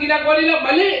lahat ng ginagawa nila,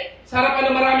 mali. Sa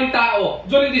harapan ng maraming tao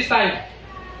during this time.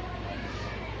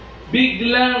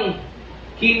 Biglang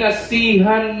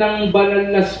kinasihan ng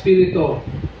banal na spirito.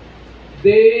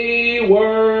 They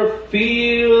were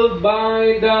filled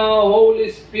by the Holy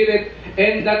Spirit,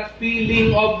 and that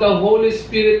feeling of the Holy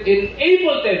Spirit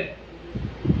enabled them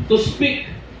to speak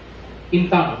in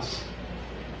tongues.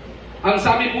 Ang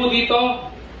sabi po dito,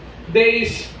 they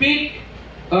speak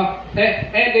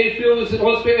and they feel the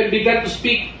Holy Spirit and began to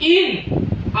speak in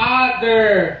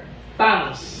other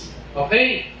tongues.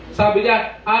 Okay? Sabi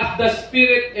niya, as the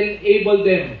Spirit enabled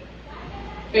them.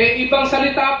 Ibang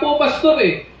salita po, pastor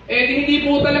hindi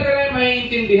po talaga na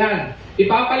maiintindihan.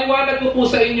 Ipapaliwanag ko po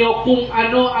sa inyo kung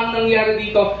ano ang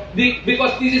nangyari dito.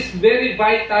 Because this is very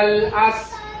vital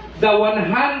as the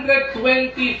 120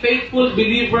 faithful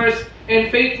believers and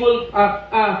faithful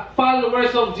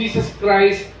followers of Jesus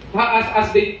Christ as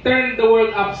they turn the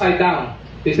world upside down.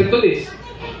 Listen to this.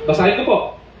 Basahin ko po.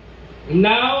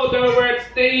 Now they were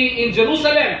staying in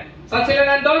Jerusalem. Saan sila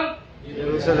nandun?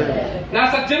 Jerusalem.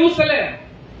 Nasa Jerusalem.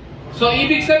 So,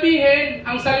 ibig sabihin,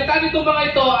 ang salita nito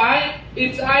mga ito ay,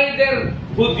 it's either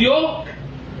Hudyo,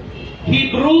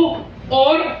 Hebrew,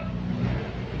 or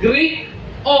Greek,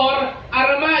 or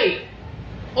Aramaic.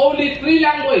 Only 3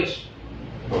 language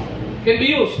can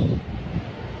be used.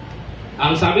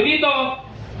 Ang sabi dito,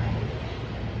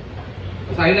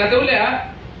 basahin natin uli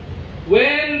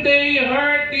when they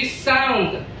heard this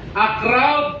sound, a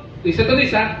crowd, listen to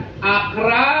this a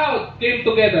crowd came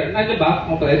together. Nandiyan ba,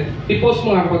 kapatid? I-post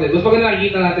mo nga, kapatid. Mas maganda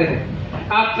nakikita natin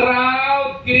A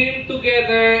crowd came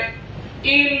together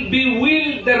in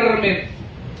bewilderment.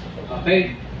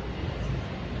 Okay?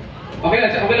 Okay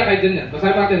lang kayo dyan yan.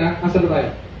 Basahin natin Nasaan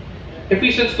tayo?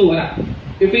 Ephesians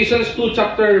 2, Ephesians 2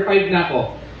 chapter 5 na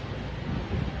ako.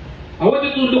 I want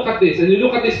you to look at this, and you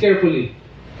look at this carefully.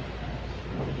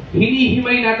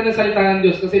 Hinihimay natin ang salita ng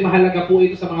Diyos kasi mahalaga po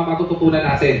ito sa mga matututunan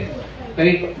natin.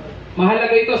 Okay?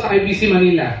 Mahalaga ito sa IBC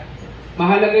Manila.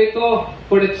 Mahalaga ito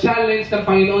for the challenge ng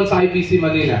Panginoon sa IBC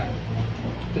Manila.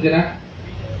 Nandiyan na?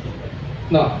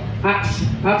 No. Acts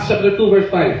chapter 2 verse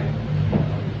 5.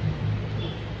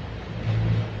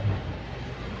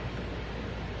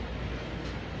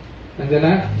 Nandiyan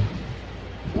na?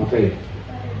 Okay.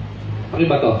 Okay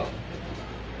ba to?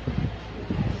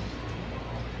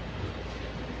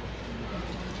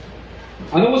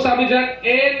 Ano mo sabi dyan?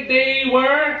 And they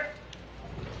were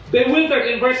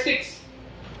bewildered in verse 6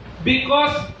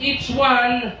 because each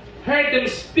one heard them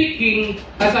speaking,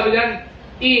 ano sabi dyan?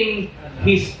 In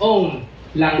his own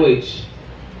language.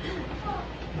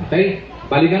 Okay?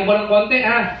 Balikan ko ng konti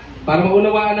para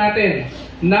maunawaan natin.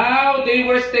 Now they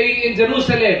were staying in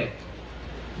Jerusalem.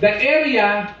 The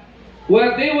area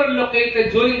where they were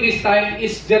located during this time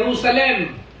is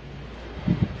Jerusalem.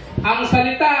 Ang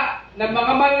salita ng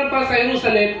mga mananampalataya sa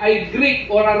Jerusalem ay Greek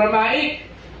or Aramaic,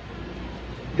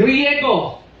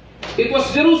 Griego. It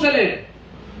was Jerusalem.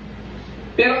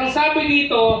 Pero ang sabi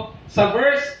dito sa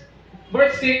verse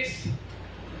 6,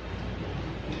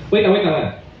 wait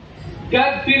na.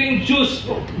 God-fearing Jews,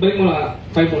 balik mo na,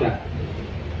 5 muna.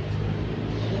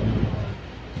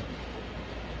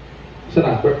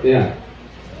 Sana, yeah.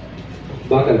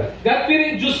 Bakal.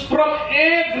 God-fearing Jews from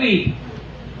every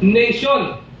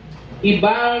nation,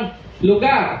 ibang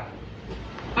lugar,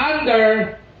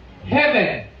 under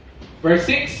heaven. Verse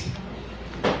 6.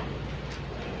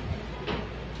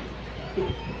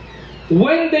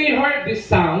 When they heard this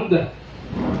sound,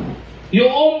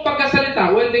 yung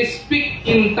pagkasalita, when they speak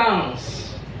in tongues,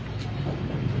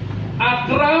 a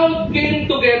crowd came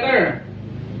together.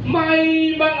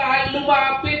 may mga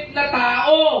lumapit na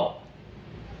tao.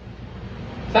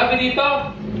 Sabi dito,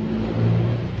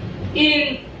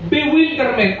 in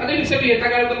bewilderment. Ano ibig sabihin?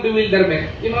 Tagalog ng bewilderment.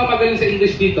 Yung mga magaling sa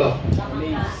English dito.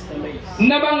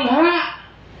 Nabangha.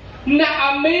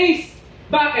 Na-amaze.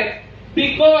 Bakit?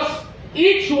 Because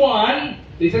each one,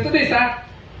 listen to this ha,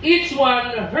 each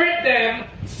one heard them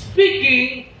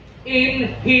speaking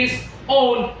in his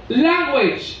own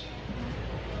language.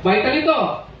 Vital ito.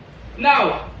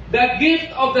 Now, the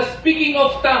gift of the speaking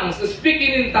of tongues, the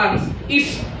speaking in tongues, is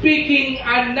speaking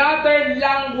another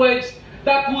language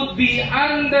that would be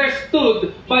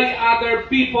understood by other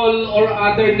people or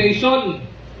other nation.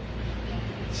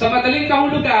 Sa madaling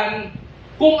kahulugan,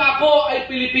 kung ako ay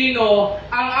Pilipino,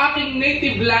 ang aking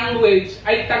native language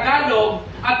ay Tagalog,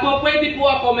 at kung pwede po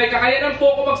ako, may kakayanan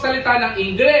po ako magsalita ng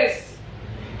Ingles.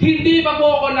 Hindi pa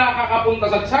po ako nakakapunta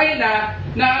sa China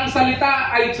na ang salita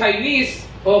ay Chinese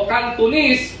o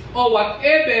Cantonese o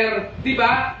whatever, di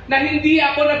ba? Na hindi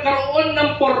ako nagkaroon ng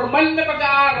formal na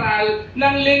pag-aaral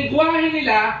ng lengguwahe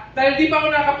nila dahil di pa ako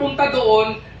nakapunta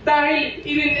doon dahil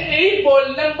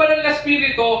in-enable ng Banal na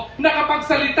Espiritu na kapag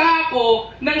salita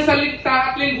ako ng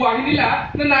salita at lengguwahe nila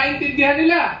na naintindihan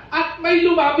nila at may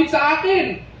lumapit sa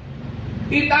akin.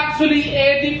 It actually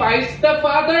edifies the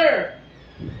Father.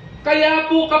 Kaya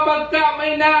po kapag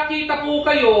may nakita po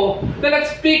kayo na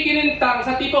nag-speaking in tongues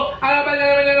sa tipo, alam ba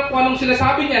naman kung anong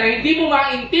sinasabi niya na hindi mo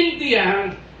maintindihan,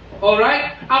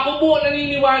 alright? Ako po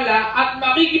naniniwala at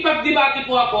makikipagdebate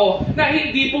po ako na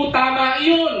hindi po tama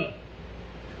iyon.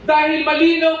 Dahil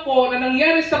malinaw po na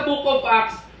nangyari sa Book of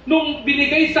Acts, nung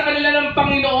binigay sa kanila ng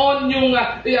Panginoon yung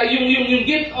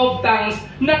gift of tongues,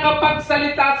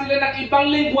 nakapagsalita sila ng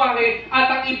ibang lengguwahe at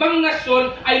ang ibang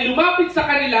nasyon ay lumapit sa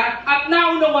kanila at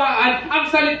naunawaan ang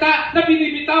salita na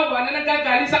binibitawan na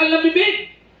nanggagaling sa kanilang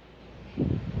bibig.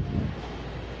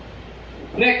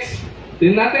 Next,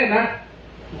 din natin ha.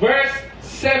 Verse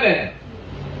 7.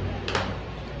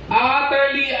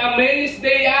 Utterly amazed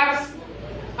they asked,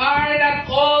 are not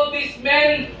all these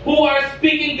men who are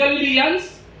speaking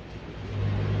Galileans?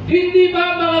 Hindi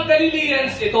ba mga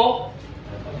Galileans ito?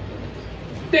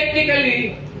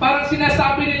 Technically, parang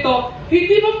sinasabi nito,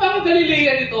 hindi ba mga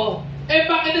Galilean ito? Eh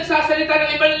bakit nagsasalita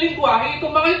ng ibang lingwahe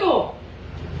itong mga ito?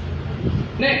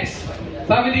 Next,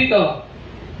 sabi dito,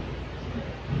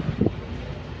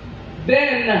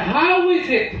 then how is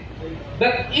it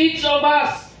that each of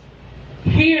us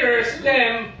hears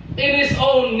them in his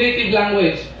own native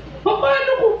language?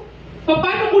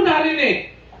 Paano ko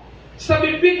narinig sa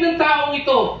bibig ng taong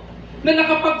ito na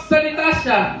nakapagsalita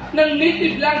siya ng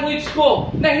native language ko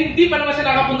na hindi pa naman siya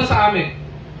nakapunta sa amin?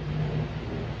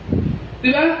 Di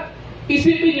ba?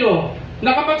 Isipin nyo,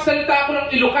 nakapagsalita ako ng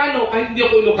Ilocano kahit hindi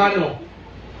ako Ilocano.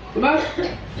 Di ba?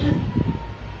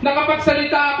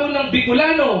 Nakapagsalita ako ng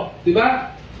Bicolano. Di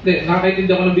ba? Hindi,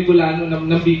 nakakaintindi ako ng Bicolano,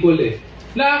 ng Bicol eh.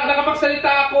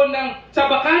 Nakapagsalita ako ng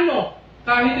Chabacano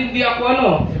kahit hindi ako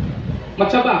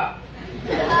Matsaba.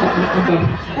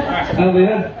 Ano ba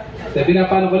yan?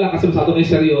 Pinapano ko lang kasi masyado kayo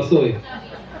seryoso eh.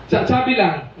 Chabi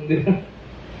lang.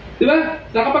 Di ba?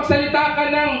 Nakapagsalita ka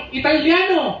ng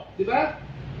Italiano. Di ba?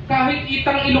 Kahit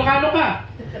itang Ilocano ka.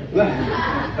 Di ba?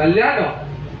 Italiano.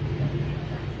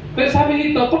 Pero sabi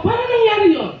dito, paano nangyari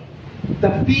yun?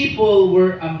 The people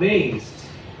were amazed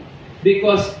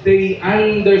because they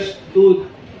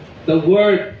understood the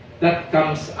word that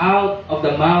comes out of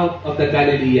the mouth of the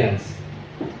Galileans,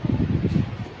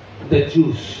 the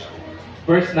Jews.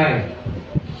 Verse 9.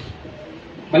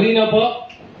 Malinaw po?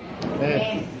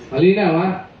 Yes. Malinaw ha?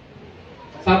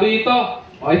 Sabi ito,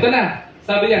 ito na.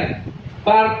 Sabi yan,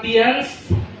 Parthians,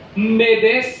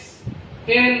 Medes,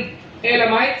 and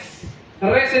Elamites,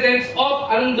 residents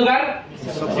of, anong lugar?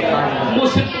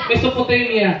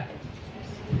 Mesopotamia.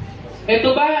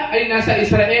 Ito ba ay nasa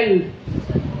Israel?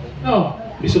 No,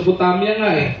 Mesopotamia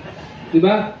nga eh.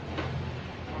 Diba?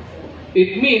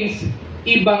 It means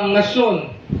ibang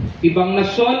nasyon. Ibang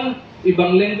nasyon,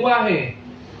 ibang lengguwahe.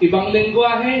 Ibang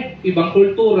lengguwahe, ibang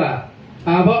kultura.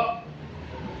 Haba?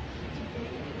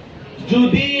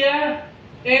 Judea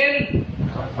and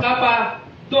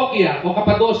Cappadocia o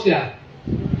Cappadocia.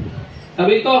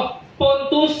 Sabi ito,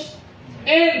 Pontus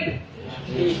and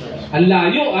ang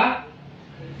layo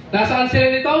Nasaan sila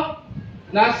nito?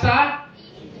 Nasa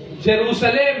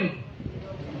Jerusalem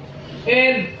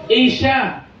and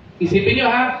Asia. Isipin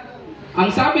nyo ang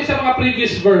sabi sa mga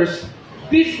previous verse,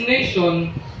 this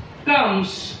nation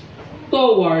comes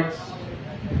towards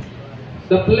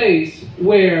the place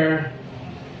where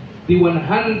the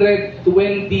 120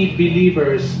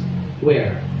 believers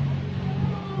were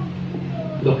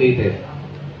located.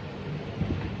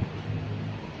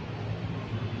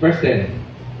 Verse 10.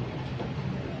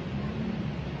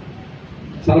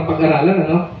 Sarap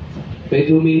pag-aralan, ano?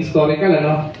 Medyo historical,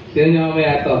 ano? Tignan nyo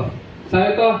mamaya ito.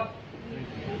 Sabi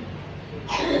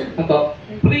ito,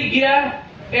 Phrygia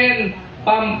and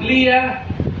Pamphylia,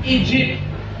 Egypt,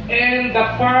 and the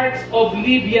parts of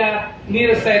Libya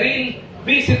near Cyrene,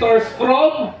 visitors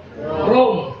from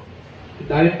Rome.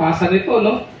 Dahil pasa nito,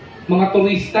 no? Mga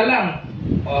turista lang.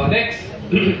 Next.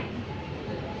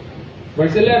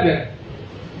 Verse 11.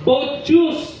 Both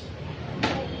Jews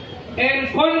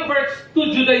and converts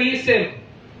to Judaism.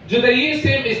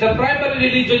 Judaism is the primary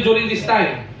religion during this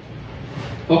time.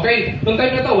 Okay? Noong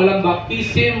time na ito, walang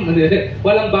baptism,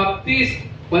 walang baptist,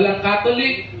 walang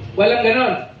Catholic, walang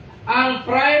ganon. Ang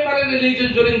primary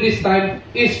religion during this time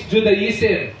is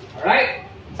Judaism. Alright?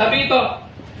 Sabi ito,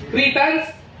 Cretans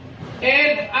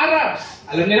and Arabs.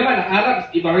 Alam niyo naman, ang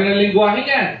Arabs, iba rin ang lingwahe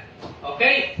niyan.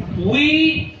 Okay? We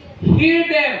hear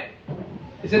them.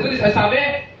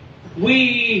 Sabi, we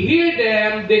hear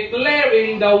them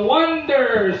declaring the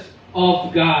wonders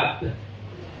of God.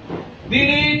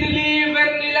 Dinideliver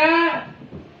nila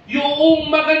yung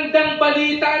magandang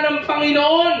balita ng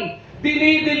Panginoon.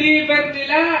 Dinideliver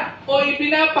nila o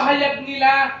ipinapahayag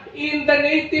nila in the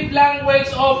native language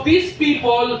of these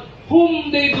people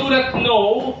whom they do not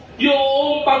know,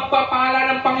 yung pagpapala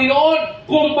ng Panginoon,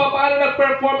 kung paano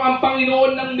nag-perform ang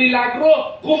Panginoon ng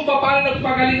milagro, kung paano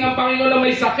nagpagaling ang Panginoon na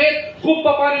may sakit, kung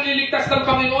paano niligtas ng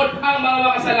Panginoon ang mga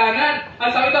makasalanan.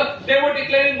 Ang sabi ito, they were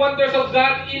declaring wonders of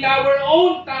God in our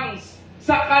own tongues,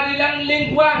 sa kanilang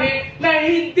lingwahe na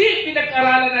hindi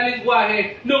pinag-aralan na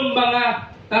lingwahe ng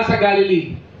mga nasa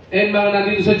Galilee and mga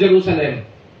nandito sa Jerusalem.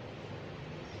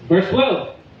 Verse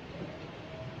 12.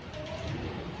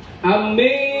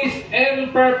 Amazed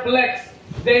and perplexed,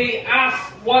 they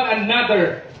ask one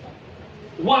another,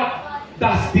 what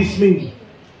does this mean?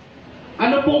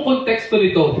 Ano pong konteksto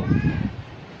nito?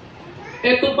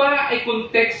 Ito ba ay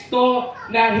konteksto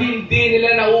na hindi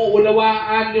nila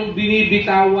nauunawaan yung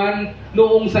binibitawan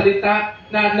noong salita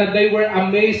na they were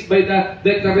amazed by the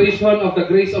declaration of the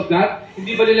grace of God?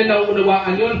 Hindi ba nila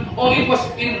nauunawaan yun? O it was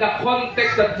in the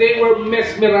context that they were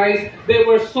mesmerized, they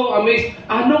were so amazed.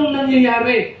 Anong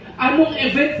nangyayari? Anong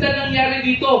event na nangyari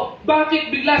dito? Bakit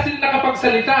bigla sila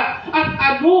nakapagsalita? At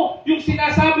ano yung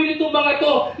sinasabi nitong mga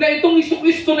to na itong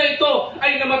Jesucristo na ito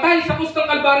ay namatay sa krus ng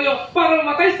Kalbaryo para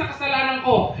mamatay sa kasalanan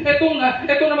ko? Itong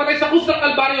namatay sa krus ng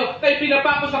Kalbaryo ay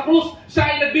pinapako sa krus, siya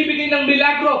ay nagbibigay ng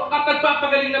milagro at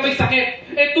nagpapagaling na may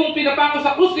sakit. Itong pinapako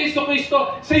sa krus ni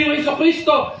Jesucristo, sa iyo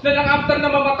Jesucristo na after na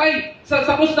mamatay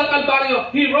sa krus ng Kalbaryo,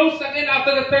 He rose again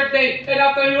after the third day. And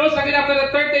after He rose again after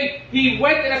the third day, He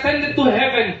went and ascended to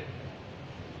heaven.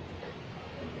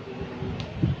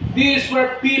 These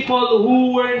were people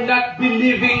who were not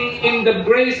believing in the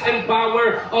grace and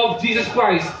power of Jesus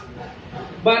Christ.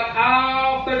 But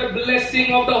after the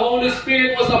blessing of the Holy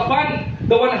Spirit was upon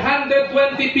the 120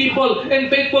 people and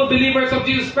faithful believers of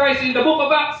Jesus Christ in the book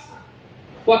of Acts,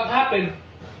 what happened?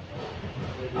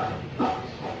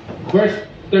 Verse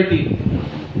 13.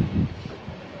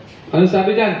 Ano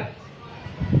sabi dyan?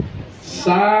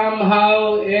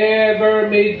 Somehow ever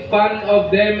made fun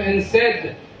of them and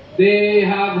said, they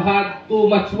have had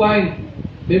too much wine.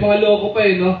 May mga loko pa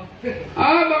no?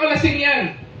 Mga lasing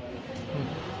yan.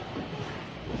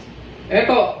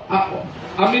 Eto,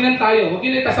 aminan tayo. Huwag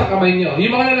nyo itas ang kamay nyo.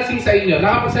 Yung mga nalasing sa inyo,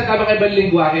 nakapagsalita ba kayo ba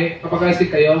lingwahe kapag lasing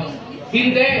kayo?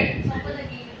 Hindi.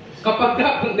 Kapag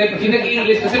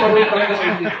nag-English kasi marunong pa rin ng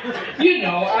English. You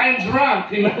know, I'm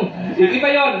drunk. You know? Iba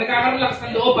yun. Nagkakaroon lakas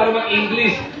ng loob para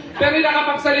mag-English. Pero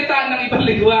nakapagsalita ng ibang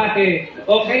lingwahe.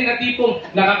 Okay, na tipong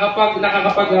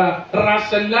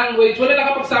nakakapag-Russian language. Wala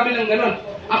nakapagsabi ng ganon.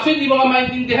 Actually, hindi mo nga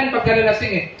maintindihan pagka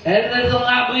nalasing eh. Ito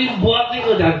nga po yung bote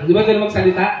ko dyan. Di ba ganun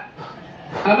magsalita?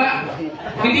 Ama,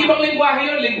 hindi bang lingwahe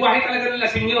yun? Lingwahe talaga ng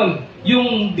lasing yun.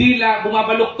 Yung dila,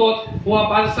 bumabaluktot,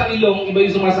 pumapasok sa ilong, iba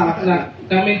yung sumasakit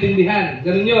na maintindihan.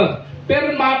 Ganun yun.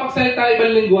 Pero makapagsalita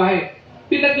ibang lingwahe.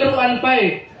 Pinaglaruan pa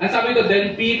eh. Ang sabi ito,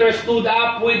 then Peter stood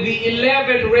up with the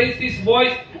 11, raised his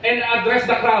voice, and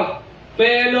addressed the crowd.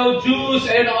 Fellow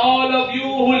Jews and all of you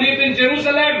who live in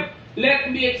Jerusalem,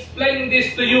 let me explain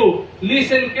this to you.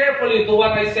 Listen carefully to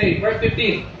what I say. Verse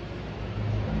 15.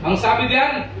 Ang sabi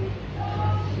diyan,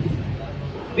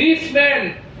 these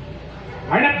men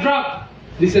are not drunk.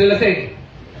 Di sila lasing.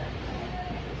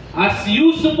 As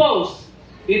you suppose,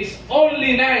 it's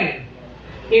only 9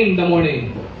 in the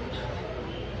morning.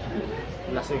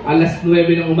 Alas 9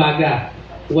 ng umaga,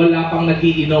 wala pang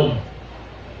nagiinom.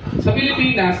 Sa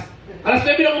Pilipinas, alas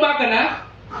 9 ng umaga na,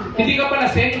 hindi ka pa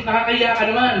lasing, nakakaya ka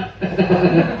naman.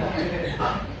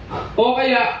 O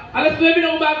kaya, alas 9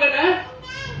 ng umaga na,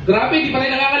 grabe, hindi pa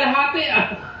rin nakakalahati.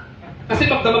 Kasi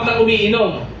magdamag ng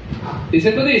umiinom.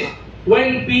 Listen to this.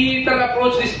 When Peter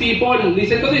approached these people,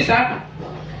 listen to this ha,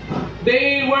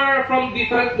 they were from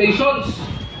different nations.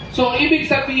 So, ibig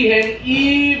sabihin,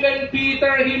 even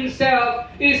Peter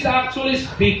himself is actually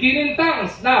speaking in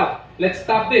tongues. Now, let's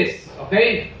stop this.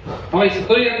 Okay? Okay, so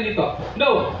tuloy natin dito.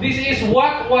 No, this is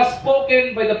what was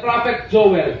spoken by the prophet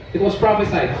Joel. It was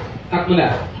prophesied. Cut mo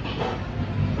na.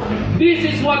 This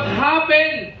is what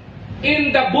happened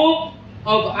in the book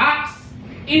of Acts,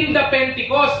 in the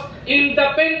Pentecost. In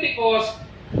the Pentecost,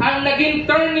 ang naging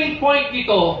turning point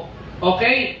nito,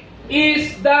 okay,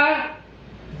 is the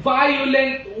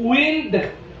violent wind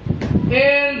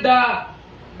and the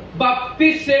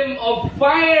baptism of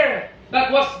fire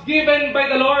that was given by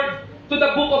the Lord to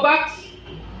the book of Acts.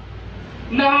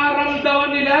 Nararamdaman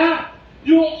nila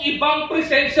yung ibang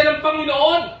presensya ng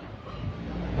Panginoon.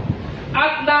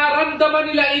 At nararamdaman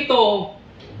nila ito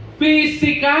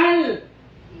physical.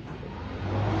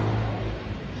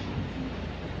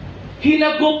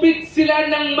 Hinagupit sila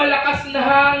ng malakas na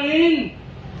hangin.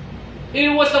 It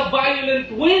was a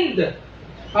violent wind,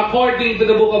 according to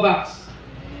the book of Acts.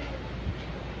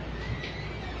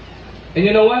 And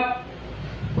you know what?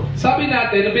 Sabi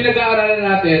natin, na pinag-aaralan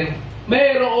natin,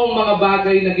 mayroong mga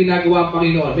bagay na ginagawa ang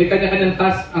Panginoon. May kanya-kanyang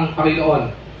task ang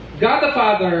Panginoon. God the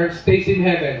Father stays in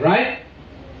heaven, right?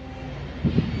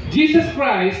 Jesus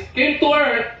Christ came to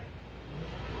earth,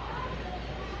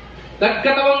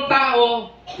 nagkatawang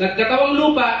tao, nagkatawang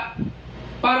lupa,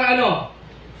 para ano?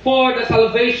 For the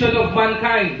salvation of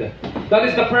mankind. That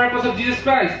is the purpose of Jesus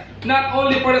Christ. Not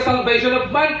only for the salvation of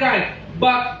mankind,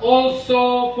 but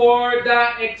also for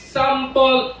the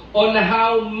example on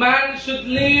how man should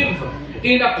live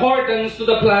in accordance to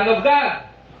the plan of God.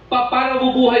 Paano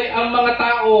bubuhay ang mga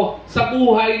tao sa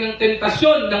buhay ng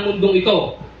tentasyon ng mundong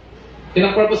ito?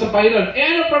 Yan ang purpose ng Panginoon. Eh,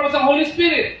 anong purpose ng Holy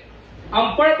Spirit?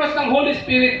 Ang purpose ng Holy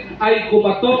Spirit ay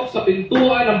kumatok sa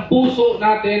pintuan ng puso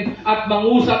natin at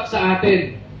mangusap sa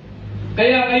atin.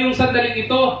 Kaya ngayong sandaling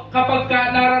ito, kapag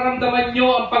nararamdaman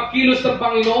nyo ang pagkilos ng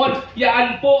Panginoon,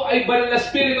 yaan po ay banal na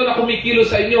spirito na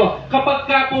kumikilos sa inyo. Kapag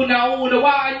po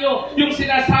nauunawaan nyo yung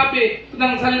sinasabi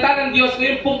ng salita ng Diyos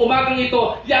ngayon pong umagang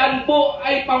ito, yaan po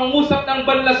ay pangungusap ng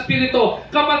banal na spirito.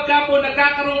 Kapag po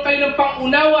nagkakaroon kayo ng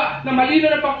pangunawa, na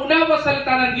malino ng pangunawa sa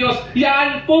salita ng Diyos,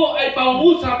 yaan po ay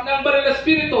pangungusap ng banal na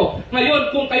spirito.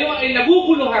 Ngayon, kung kayo ay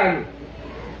naguguluhan,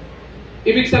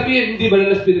 ibig sabihin, hindi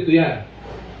banal na spirito yan.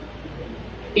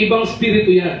 Ibang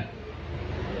spirito yan.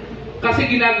 Kasi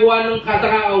ginagawa ng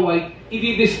katakaaway,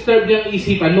 i-disturb niyang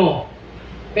isipan mo.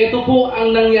 Ito po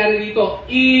ang nangyari dito.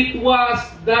 It was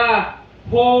the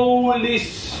Holy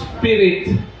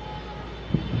Spirit.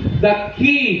 The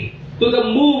key to the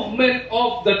movement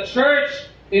of the church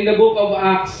in the book of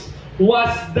Acts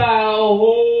was the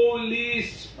Holy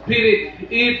Spirit.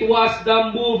 It was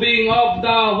the moving of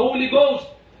the Holy Ghost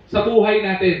sa buhay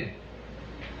natin.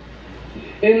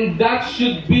 And that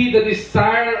should be the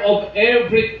desire of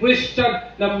every Christian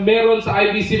na meron sa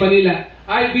IBC Manila.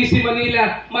 IBC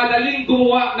Manila, madaling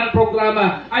gumawa ng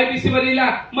programa. IBC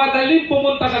Manila, madaling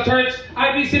pumunta sa church.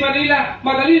 IBC Manila,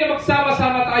 madali na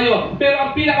magsama-sama tayo. Pero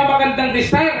ang pinakamagandang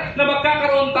desire na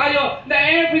magkakaroon tayo, na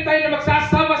every time na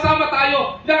magsasama-sama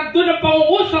tayo, na doon ang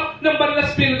pangungusap ng banal na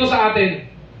spirito sa atin.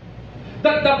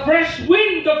 That the fresh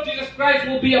wind of Jesus Christ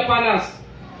will be upon us.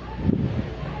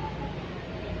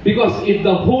 Because if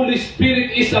the Holy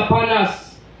Spirit is upon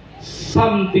us,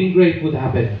 something great would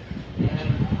happen.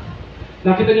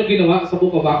 Nakita niyo ginawa sa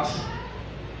book of Acts?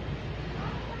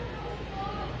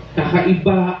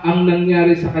 Kakaiba ang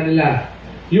nangyari sa kanila.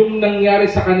 Yung nangyari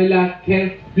sa kanila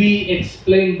can't be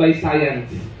explained by science.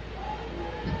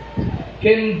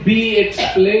 Can be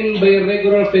explained by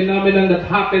regular phenomenon that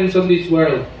happens on this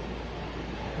world.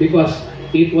 Because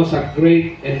it was a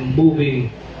great and moving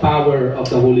power of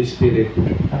the Holy Spirit.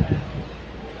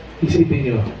 Isipin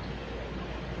nyo,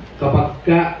 kapag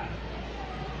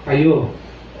kayo,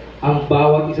 ang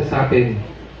bawat isa sa atin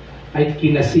ay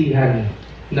kinasihan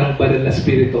ng banal na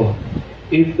spirito,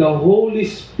 if the Holy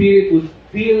Spirit would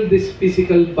fill this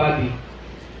physical body,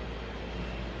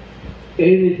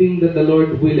 anything that the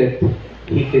Lord willeth,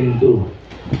 He can do.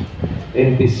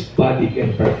 And this body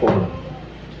can perform.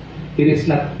 It is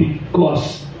not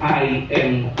because I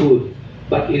am good,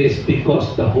 but it is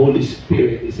because the Holy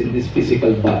Spirit is in this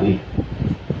physical body.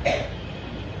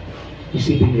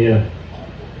 Isipin niyo,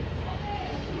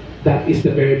 that is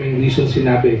the very main reason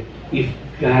sinabi, if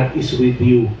God is with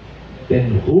you,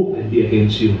 then who can be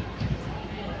against you?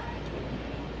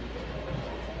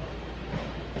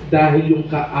 Dahil yung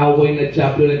kaaway na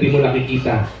dyablo na di mo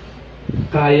nakikita,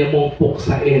 kaya mong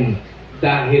puksain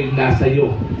dahil nasa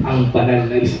iyo ang banal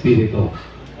na Espiritu.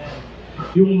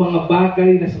 Yung mga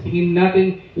bagay na sa tingin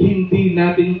natin, hindi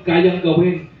natin kayang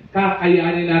gawin,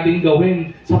 kakayanin natin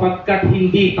gawin, sapagkat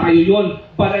hindi tayo yon,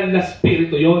 banal na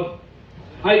spirito yon.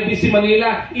 IBC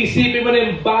Manila, isipin mo na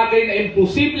yung bagay na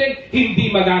imposibleng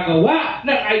hindi magagawa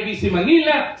ng IBC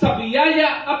Manila sa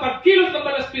biyaya at pagkilos ng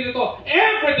banal na spirito.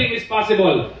 Everything is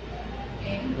possible.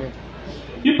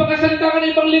 Yung pagkasalita ka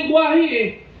ng ibang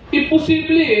lingwahe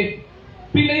imposible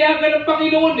pinayagan ng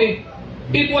Panginoon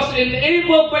It was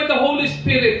enabled by the Holy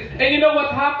Spirit. And you know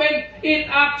what happened?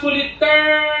 It actually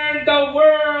turned the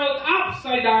world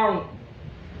upside down.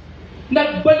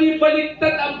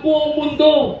 Nagbalik-baliktad ang buong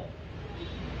mundo.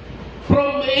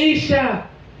 From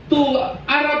Asia to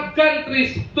Arab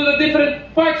countries, to the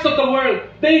different parts of the world.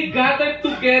 They gathered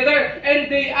together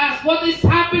and they asked, what is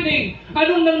happening?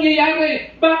 Anong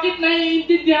nangyayari? Bakit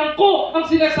naiintindihan ko ang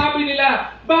sinasabi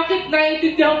nila? Bakit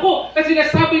naiintindihan ko ang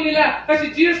sinasabi nila?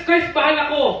 Kasi Jesus Christ bahal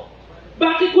ako.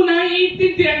 Bakit ko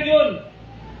naiintindihan yun?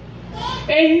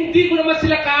 Hindi ko naman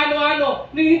sila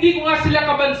kaano-ano. Hindi ko nga sila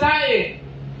kabansa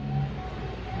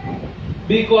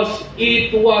Because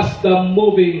it was the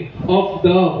moving of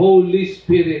the Holy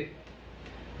Spirit.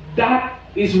 That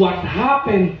is what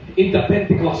happened in the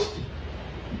Pentecost.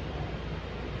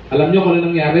 Alam niyo kung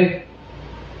ano nangyari?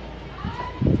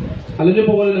 Alam niyo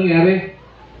po kung ano nangyari?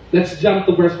 Let's jump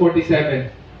to verse 47.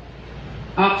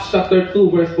 Acts chapter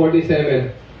 2 verse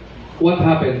 47. What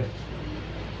happened?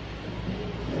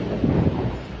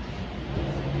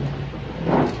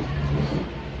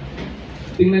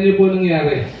 Tingnan niyo po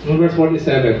nangyari. No, verse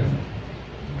 47.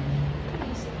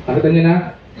 Nakita niyo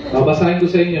na? Babasahin ko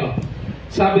sa inyo.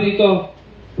 Sabi nito,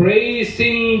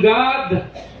 praising God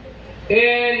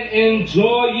and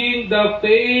enjoying the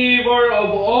favor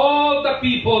of all the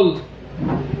people.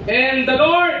 And the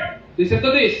Lord, listen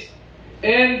to this,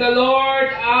 and the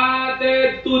Lord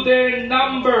added to their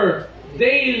number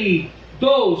daily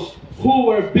those who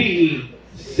were being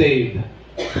saved.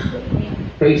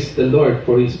 Praise the Lord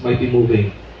for His mighty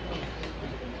moving.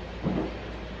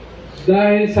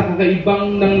 Dahil sa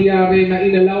kakaibang nangyari na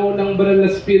inalaw ng banal na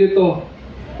spirito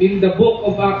in the book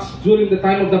of Acts during the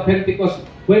time of the Pentecost,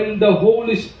 when the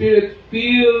Holy Spirit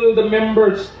filled the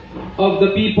members of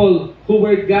the people who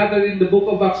were gathered in the book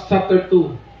of Acts chapter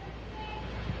 2,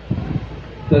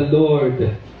 the Lord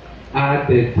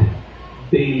added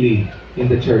daily in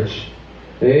the church.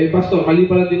 Pastor, mali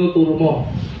pala tinuturo mo.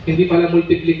 Hindi pala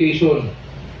multiplication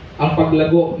ang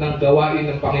paglago ng gawain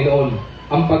ng Panginoon,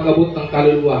 ang pag-abot ng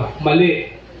kaluluwa. Mali.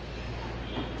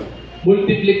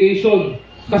 Multiplication.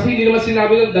 Kasi hindi naman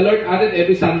sinabi doon, the Lord added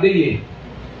every Sunday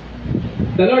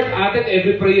The Lord added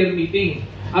every prayer meeting.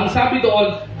 Ang sabi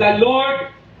doon, the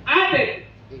Lord added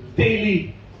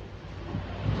daily.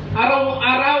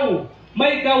 Araw-araw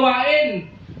may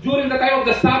gawain during the time of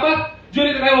the Sabbath,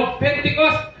 during the time of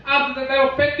Pentecost, after the time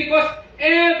of Pentecost,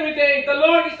 every day the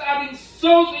Lord is adding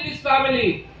souls in His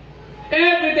family.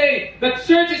 Every day, the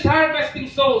church is harvesting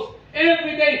souls.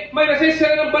 Every day, may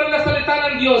nasisira ng banal na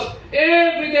salita ng Diyos.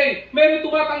 Every day, meron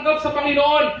tumatanggap sa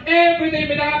Panginoon. Every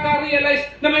day, may nakaka-realize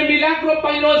na may milagro ang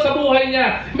Panginoon sa buhay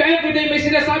niya. Every day, may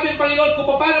sinasabi ang Panginoon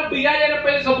kung paano biyaya ng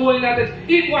Panginoon sa buhay natin.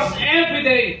 It was every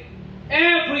day,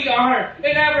 every hour,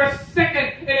 and every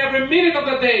second, and every minute of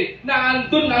the day na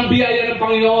andun ang biyaya ng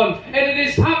Panginoon. And it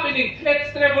is happening.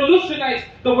 It's revolutionized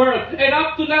the world. And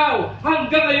up to now,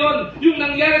 hanggang ngayon, yung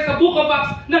nangyari sa Book of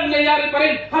Acts, nangyayari pa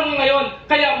rin hanggang ngayon.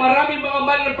 Kaya maraming mga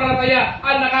mananampalataya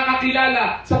ang nakakakilala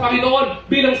sa Panginoon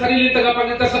bilang sariling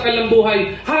tagapagligtas sa kanilang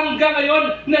buhay. Hanggang ngayon,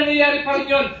 nangyayari pa rin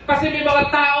yun. Kasi may mga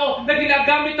tao na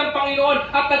ginagamit ng Panginoon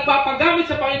at nagpapagamit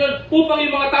sa Panginoon upang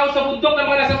yung mga tao sa bundok na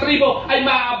mga nasa tribo ay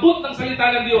maaabot ng salita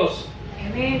ng Diyos.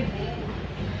 Amen.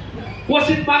 Was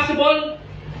it possible?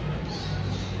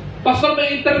 Pastor,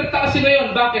 may internet na kasi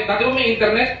ngayon. Bakit? Dati mo may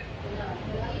internet?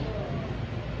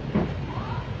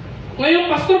 Ngayon,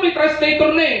 Pastor, may translator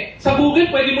na Sa Google,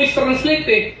 pwede mo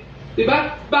i-translate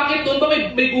Diba? Bakit doon ba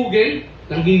may Google?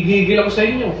 Nanggigigil ako sa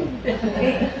inyo.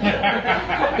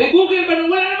 May Google ba nun?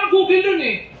 Wala naman Google nun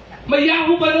May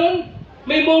Yahoo ba nun?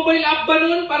 May mobile app ba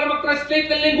nun para mag-translate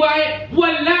ng lingwahe?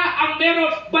 Wala ang meron.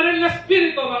 Banal na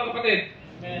spirito, mga kapatid.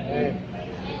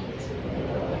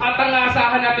 At ang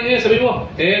aasahan natin ngayon, sabi mo,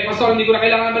 Pastor, hindi ko na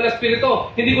kailangan banal na spirito.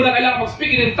 Hindi ko na kailangan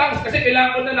mag-speaking in tongues kasi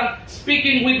kailangan ko na ng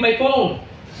speaking with my phone.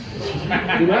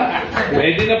 Diba?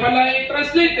 Pwede na pala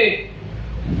i-translate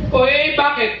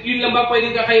bakit? Yun lang ba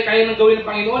pwedeng kaya ng gawin ng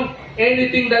Panginoon?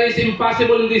 Anything that is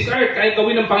impossible in this earth, kaya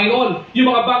gawin ng Panginoon. Yung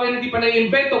mga bagay na hindi pa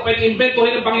na-invento, pwede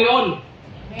inventohin ng Panginoon.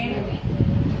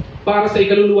 Para sa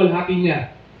ikaluluwalhati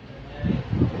niya.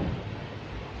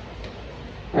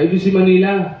 IBC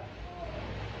Manila,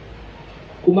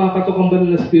 kumakatok ang banal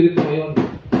na spirito ngayon.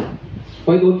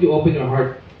 Why don't you open your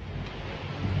heart?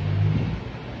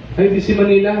 IBC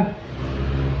Manila,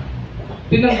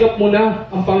 tinanggap mo na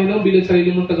ang Panginoon bilang sarili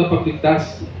mong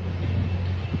tagapagligtas.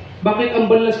 Bakit ang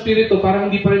banal na spirito parang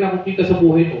hindi pa rin nakukita sa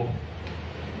buhay mo?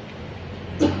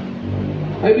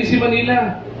 IBC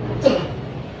Manila,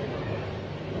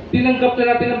 tinanggap na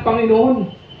natin ang Panginoon.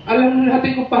 Alam na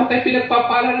natin kung paano tayo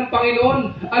pinagpapala ng Panginoon.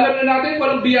 Alam na natin kung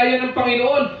anong biyaya ng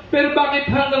Panginoon. Pero bakit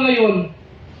hanggang ngayon,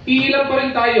 iilan pa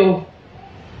rin tayo?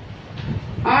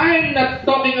 I'm not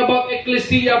talking about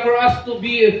ecclesia for us to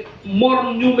be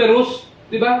more numerous,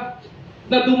 di ba?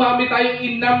 Na dumami tayo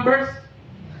in numbers.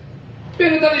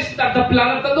 Pero that is not the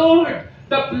plan of the Lord.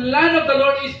 The plan of the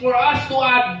Lord is for us to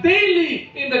add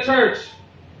daily in the church.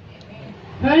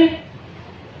 Right?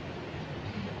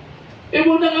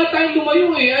 Muna nga tayong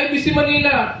lumayo IBC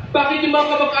Manila. Bakit yung mga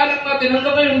kamag-anak natin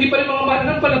hanggang ngayon hindi pa rin mga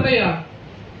mananampalataya?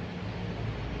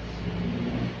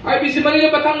 IBC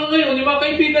Manila, ba't hanggang ngayon yung mga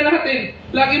kaibigan natin,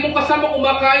 lagi mong kasama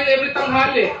kumakain every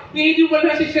tanghali, hindi mo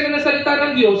na nasishare ng salita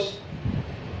ng Diyos.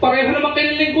 Pareho naman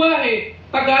kayo ng lingwahe,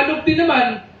 Tagalog din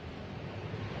naman.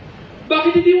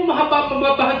 Bakit hindi mo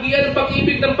mababahagian ang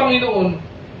pag-ibig ng Panginoon?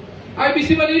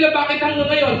 IBC Manila, bakit hanggang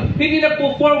ngayon hindi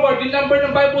nagpo-forward yung number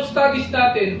ng Bible studies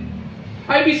natin?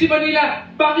 IBC Manila,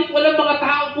 bakit walang mga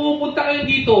tao pupunta ngayon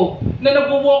dito na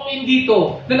nag-walk-in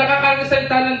dito, na nakakain ng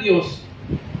salita ng Diyos?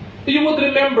 You would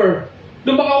remember,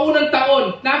 noong mga unang taon,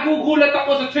 nagugulat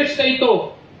ako sa church na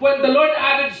ito when the Lord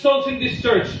added souls in this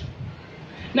church.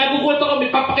 Nagugulat ako, may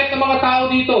papakit ng mga tao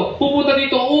dito, pupunta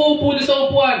dito, uupo na sa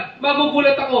upuan.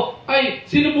 Magugulat ako, ay,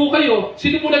 sino po kayo?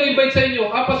 Sino po nag-invite sa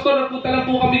inyo? Pastor, nagpunta lang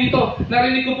po kami dito.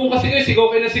 Narinig ko po kasi ngayon, sigaw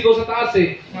kayo na sigaw sa taas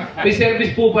May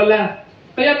service po pala.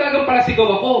 Kaya talagang para sigaw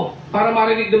ako, para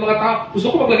marinig ng mga tao. Gusto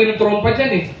ko maglagay ng trompa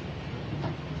dyan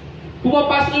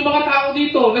Pumapasok yung mga tao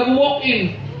dito, nag-walk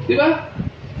in. Di ba?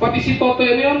 Pati si Toto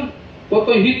yun.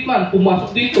 Totoy Hitman,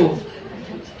 pumasok dito.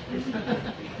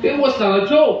 It was not a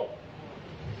joke.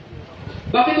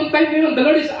 Bakit yung time ngayon, the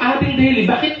Lord is adding daily.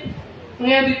 Bakit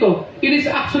nangyayari dito? It is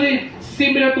actually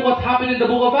similar to what happened in the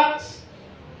book of Acts.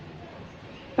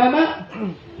 Tama?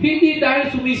 Hindi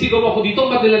dahil sumisigaw ako dito,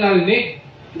 ba't nila narinig?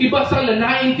 Iba sa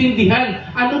naintindihan.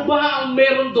 Ano ba ang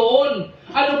meron doon?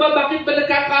 Ano ba? Bakit ba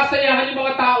nagkakasayahan yung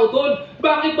mga tao doon?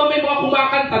 Bakit ba may mga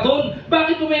kumakanta doon?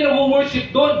 Bakit ba may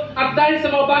nag-worship doon? At dahil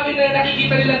sa mga bagay na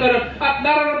nakikita nila gano'n at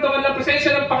nararamdaman ng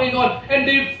presensya ng Panginoon and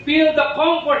they feel the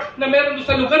comfort na meron doon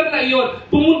sa lugar na iyon,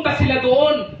 pumunta sila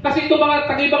doon. Kasi ito mga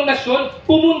tag-ibang nasyon,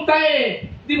 pumunta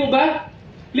Di mo ba?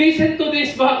 Listen to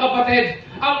this mga kapatid.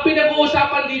 Ang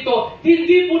pinag-uusapan dito,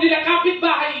 hindi po nila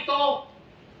kapitbahay ito.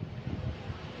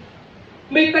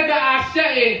 May taga-Asya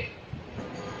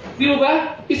Di mo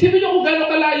ba? Isipin niyo kung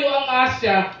gano'ng kalayo ang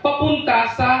Asya papunta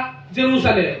sa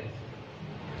Jerusalem.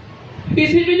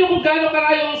 Isipin niyo kung gano'ng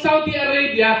kalayo ang Saudi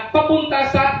Arabia papunta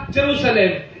sa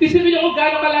Jerusalem. Isipin niyo kung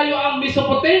gano'ng kalayo ang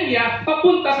Mesopotamia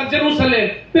papunta sa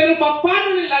Jerusalem. Pero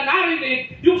paano nila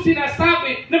narinig yung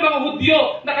sinasabi ng mga Hudyo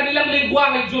na kanilang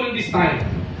lingwahe during this time?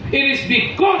 It is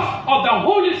because of the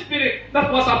Holy Spirit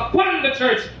that was upon the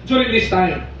church during this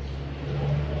time.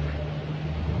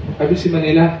 IBC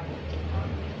Manila,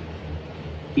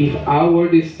 if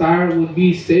our desire would be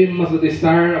same as the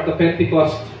desire of the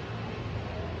Pentecost,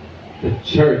 the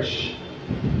church,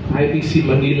 IBC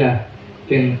Manila,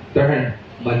 can turn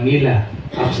Manila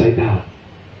upside down.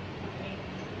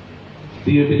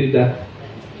 Do you believe that?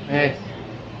 Yes.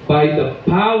 By the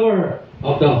power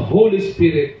of the Holy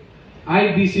Spirit,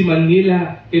 IBC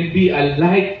Manila can be a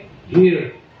light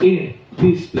here in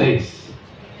this place.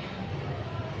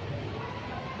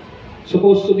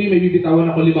 Supposed to be, may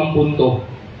bibitawan ako 5 punto.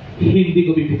 Hindi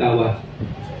ko bibitawan.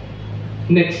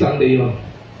 Next Sunday yun.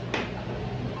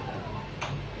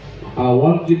 I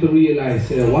want you to realize,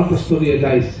 I want us to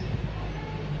realize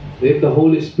that if the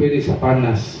Holy Spirit is upon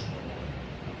us,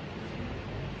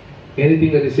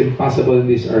 anything that is impossible in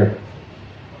this earth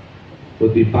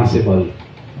would be possible.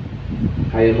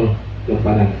 Kaya mo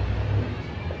gampanan.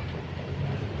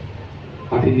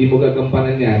 At hindi mo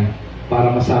gagampanan yan para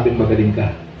masabing magaling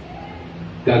ka.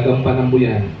 Gagampanan mo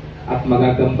yan at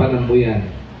magagampanan mo yan.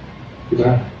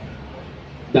 Diba?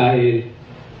 Dahil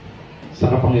sa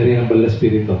kapangyarihan ng Banal na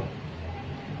Espiritu.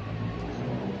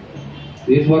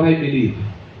 This is what I believe.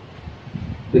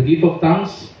 The gift of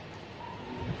tongues,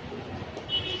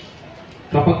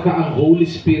 kapag ka ang Holy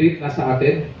Spirit nasa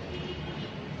atin,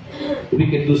 we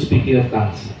can do speaking of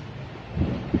tongues.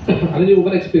 Alam niyo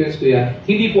ba na-experience ko yan?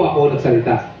 Hindi po ako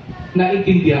nagsalita.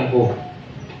 Naintindihan ko.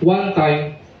 One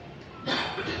time,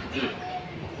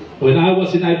 when I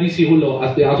was in IBC Hulo,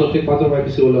 as the associate pastor of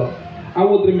IBC Hulo, I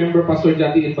would remember Pastor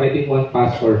Jati inviting one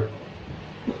pastor.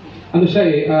 Ano siya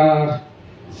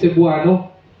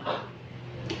Cebuano.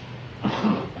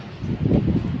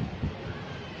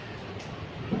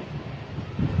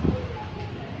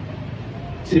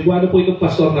 Cebuano po itong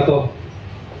pastor na to.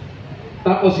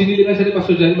 Tapos sinilikan siya ni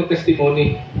Pastor Johnny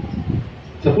mag-testimony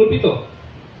sa pulpito.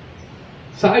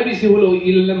 Sa IBC Hulo,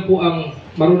 ilan lang po ang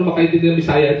marunong makaintindi ng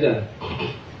Bisaya dyan.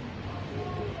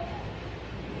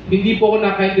 Hindi po ako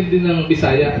nakaintindi ng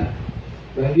Bisaya.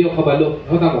 Hindi ako kabalo.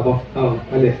 Tama po.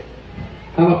 Mali.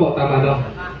 Tama po, tama no?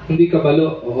 Hindi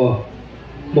kabalo. Oo.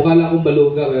 Mukha lang akong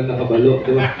baluga, wala na kabalo.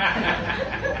 Diba?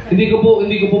 hindi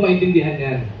ko po maintindihan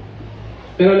yan.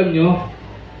 Pero alam nyo,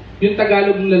 yung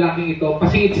Tagalog ng lalaking ito,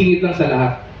 pasingit-singit lang sa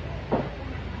lahat.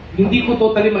 Hindi ko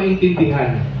totally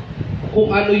maintindihan kung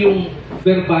ano yung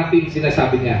verbatim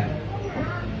sinasabi niya.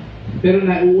 Pero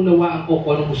nauunawaan ko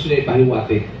kung anong gusto niya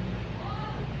ipahiwatig.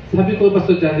 Sabi ko,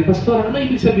 Pastor Johnny, Pastor, ano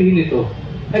ibig sabihin nito?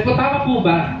 Ay, kung tama po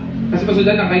ba? Kasi Pastor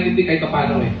Johnny, nakaintindi kahit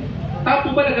paano eh. Tama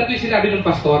po ba na ganito yung sinabi ng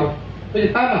Pastor? Kaya,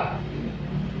 tama.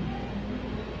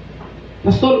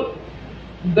 Pastor,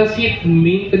 does it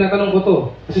mean, tinatanong ko to,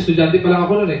 kasi estudyante pa lang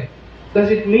ako noon eh,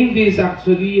 does it mean this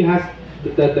actually has,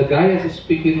 the guy has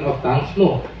speaking of tongues?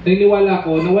 No. Naniniwala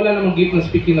ko na wala namang gift ng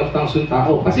speaking of tongues yung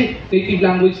tao. Kasi native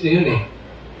language na yun eh.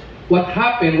 What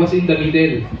happened was in the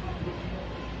middle.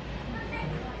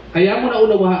 Kaya mo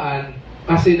naunawaan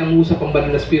kasi nangusap ang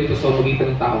banal na spirito sa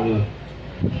magitan ng taong yun.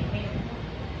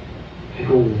 I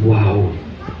go, wow.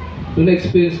 Nung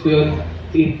na-experience ko yun,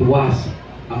 it was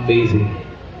amazing.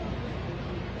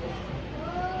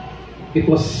 It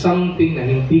was something na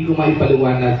hindi ko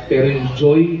maipaliwanag, pero yung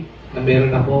joy na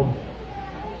meron ako,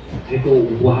 I go,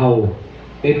 wow.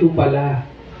 Ito pala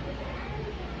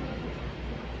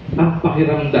ang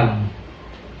pakiramdam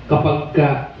kapag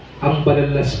ka ang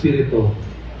banal na spirito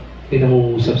ay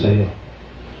nangungusap sa iyo.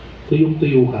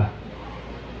 Tuyong-tuyo ka.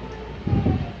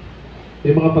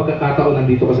 May mga pagkakataon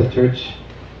nandito ka sa church,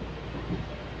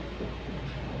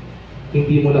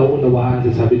 hindi mo nauunawaan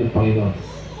sa sabi ng Panginoon.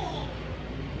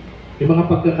 May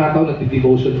mga pagkakataon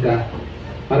nagdi-devotion ka,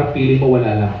 para pili mo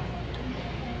wala lang.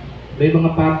 May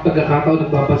mga pagkakataon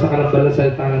nagbabasa ka ng banal na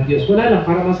salita ng Diyos, wala lang,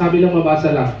 para masabi lang,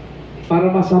 mabasa lang.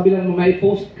 Para masabi lang,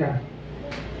 ma-post ka.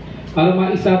 Para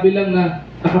maisabi lang na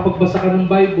nakapagbasa ka ng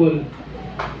Bible.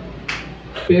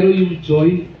 Pero yung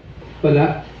joy,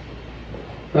 wala.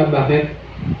 Bakit?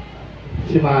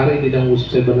 Kasi maaari hindi nang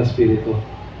usap sa banal na spirito.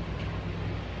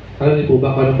 Alam niyo po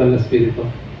ba kung anong banal na spirito?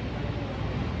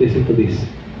 Listen to this.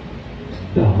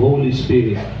 The Holy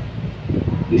Spirit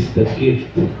is the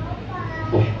gift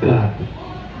of God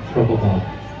from above.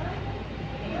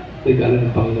 Regalo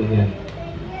ng Panginoon yan.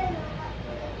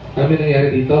 Ano may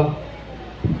nangyari dito?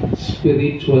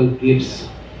 Spiritual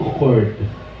gifts occurred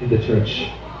in the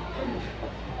church.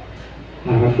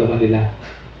 Naramdaman nila.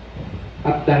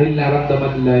 At dahil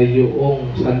naramdaman nila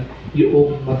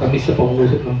yung matamis sa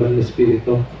pangusap ng banal na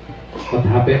spirito, what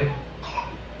happened?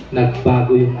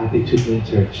 Nagbago yung attitude ng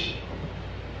church.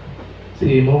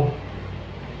 Sige mo,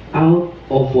 out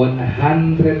of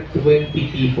 120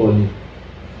 people,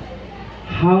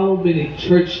 how many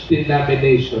church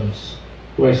denominations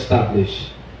were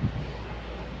established?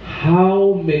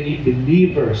 How many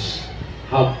believers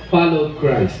have followed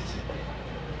Christ?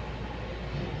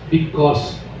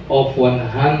 Because of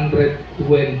 120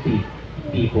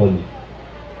 people.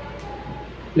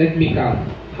 Let me count.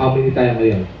 How many tayo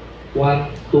ngayon?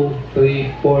 1, 2,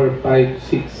 3, 4, 5,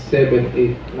 6, 7,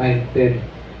 8, 9, 10,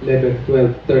 11,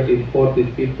 12, 13,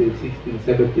 14, 15, 16,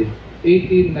 17,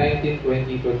 18, 19,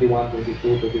 20, 21,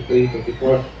 22, 23,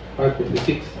 24,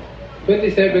 26,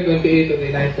 27, 28,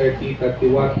 29, 30,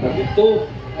 31, 32,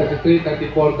 33,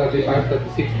 34, 35,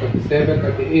 36, 37,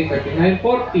 38, 39,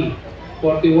 40,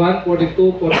 41,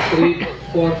 42, 43,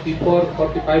 44,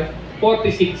 45,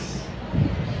 46.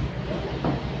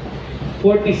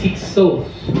 46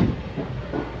 souls.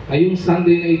 Ngayong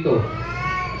Sunday na ito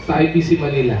sa IBC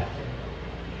Manila.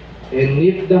 And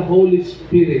if the Holy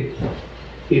Spirit,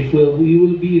 we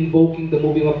will be invoking the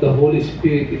moving of the Holy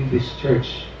Spirit in this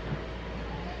church,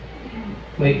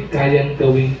 may kayang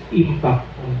gawing impact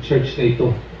ang church na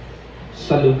ito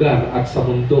sa lugar at sa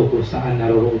mundo kung saan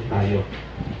naroon tayo.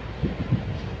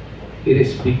 It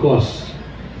is because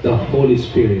the Holy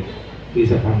Spirit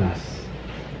is upon us.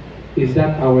 Is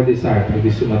that our desire to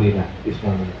be Manila this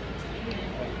morning?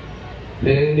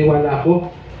 Naniniwala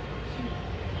ako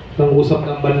ng usap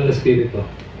ng banal na spirito.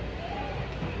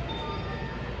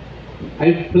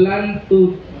 I plan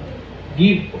to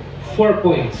give 4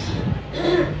 points.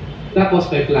 That was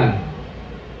my plan.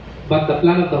 But the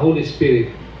plan of the Holy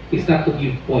Spirit is not to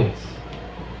give points,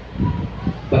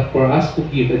 but for us to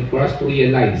give and for us to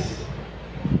realize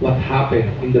what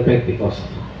happened in the Pentecost.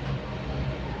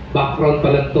 Background pa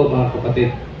lang to, mga kapatid.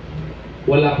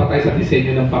 Wala pa tayo sa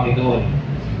disenyo ng Panginoon.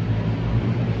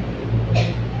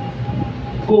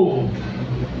 Kung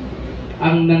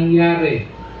ang nangyari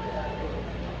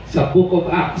sa Book of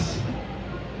Acts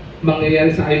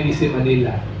mangyayari sa IBC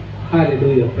Manila,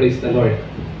 hallelujah, praise the Lord,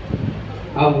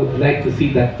 I would like to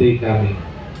see that day coming.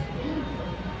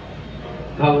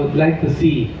 I would like to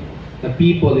see the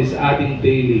people is adding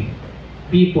daily.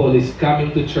 People is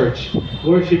coming to church,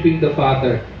 worshiping the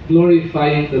Father,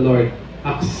 glorifying the Lord,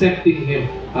 accepting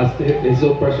Him as His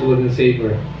own personal Lord and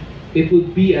Savior. It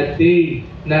would be a day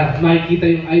na makikita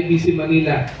yung IBC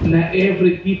Manila na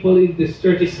every people in this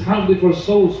church is hungry for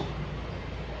souls.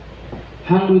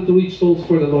 Hungry to reach souls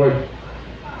for the Lord.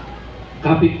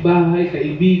 Kapitbahay,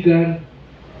 kaibigan,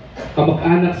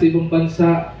 kamag-anak sa ibang bansa.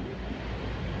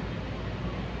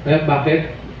 Kaya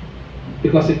bakit?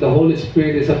 Because if the Holy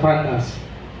Spirit is upon us,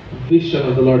 vision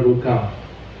of the Lord will come.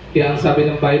 Kaya ang sabi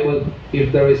ng Bible,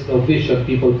 if there is no vision,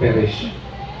 people perish.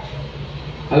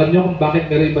 Alam niyo kung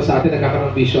bakit meron iba sa atin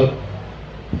nagkakaroon ng vision?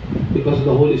 Because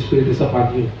the Holy Spirit is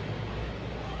upon you.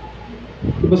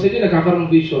 Diba sa inyo nagkakaroon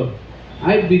ng vision?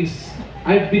 I've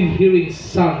been hearing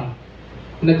some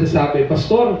nagsasabi,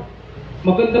 Pastor,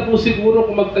 maganda po siguro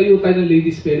kung magtayo tayo ng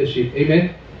Ladies Fellowship.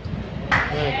 Amen?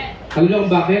 Alam niyo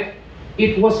kung bakit?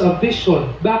 It was a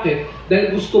vision. Bakit?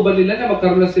 Dahil gusto ba nila na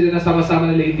magkaroon lang sila na sama-sama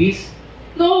ng ladies?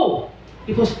 No!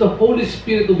 It was the Holy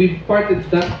Spirit who imparted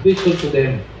that vision to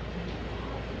them.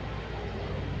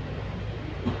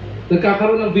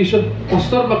 Nagkakaroon ng vision,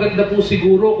 Pastor, maganda po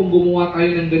siguro kung gumawa tayo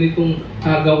ng ganitong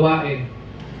gawain.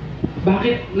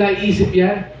 Bakit naisip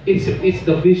yan? It's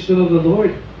the vision of the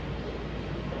Lord.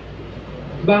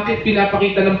 Bakit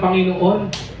pinapakita ng Panginoon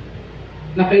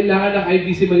na kailangan ng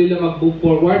IBC Manila mag-move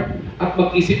forward at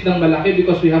mag-isip ng malaki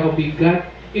because we have a big God?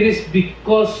 It is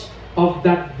because of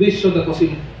that vision that was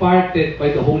imparted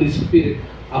by the Holy Spirit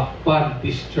upon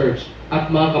this church. At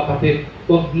mga kapatid,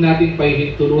 huwag natin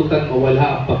pahihintulutan mawala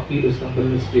ang pagkilos ng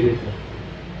Holy Spirit mo.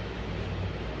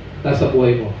 Nasa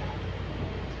buhay mo.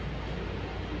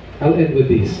 I'll end with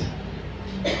this.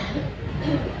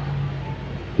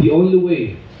 The only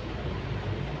way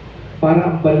para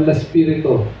ang banal na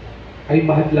Espiritu ay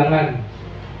mahadlangan,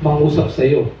 mangusap sa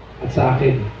iyo at sa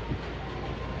akin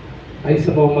ay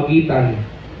sa pamamagitan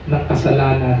ng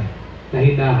kasalanan na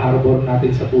hinaharbor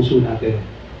natin sa puso natin.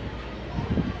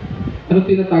 Ano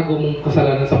tinatago mong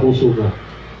kasalanan sa puso mo?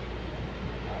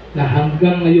 Na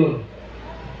hanggang ngayon,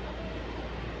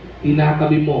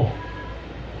 tinatabi mo.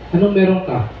 Anong meron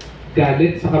ka?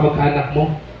 Galit sa kamag-anak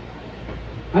mo?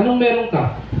 Anong meron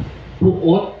ka?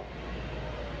 Puot?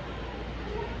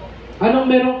 Anong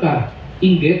meron ka?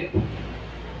 Inggit?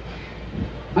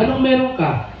 Anong meron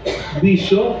ka?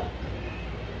 Bisyo?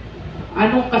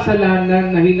 Anong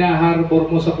kasalanan na hinaharbor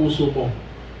mo sa puso mo?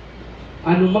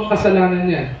 Ano mang kasalanan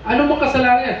yan? Ano mang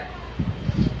kasalanan yan?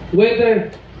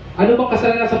 Whether, ano bang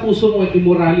kasalanan sa puso mo?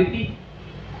 Immorality?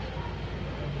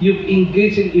 You've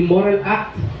engaged in immoral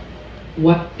act?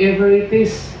 Whatever it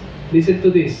is, listen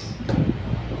to this.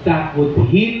 That would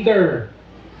hinder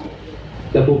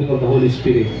the moving of the Holy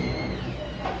Spirit.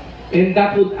 And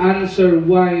that would answer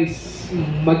why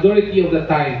majority of the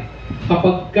time,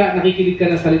 kapag nakikinig ka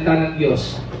ng salita ng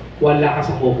Diyos, wala ka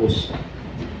sa focus.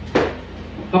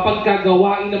 Kapag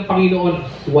kagawain ng Panginoon,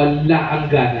 wala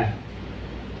ang gana.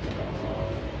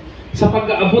 Sa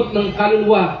pag-aabot ng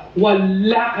kaluluwa,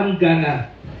 wala ang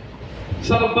gana.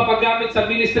 Sa pagpapagamit sa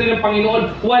ministry ng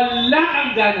Panginoon, wala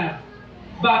ang gana.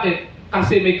 Bakit?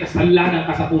 Kasi may kasalanan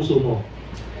ka sa puso mo.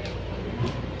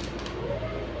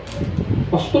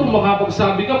 Pastor,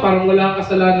 makapagsabi ka, parang wala kang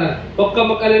kasalanan. Huwag ka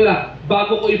mag-alala.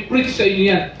 Bago ko i-preach sa inyo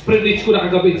yan, pre-preach ko na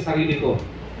kagabi sa sarili ko.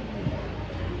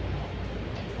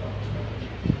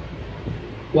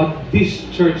 What this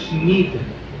church need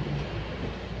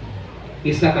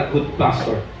is not a good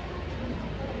pastor.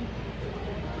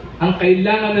 Ang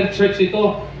kailangan ng church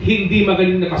ito, hindi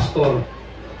magaling na pastor.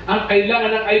 Ang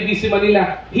kailangan ng IBC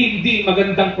Manila, hindi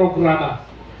magandang programa.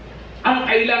 Ang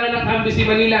kailangan ng IBC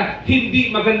Manila, hindi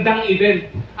magandang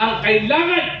event. Ang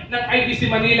kailangan ng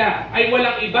IBC Manila ay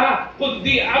walang iba,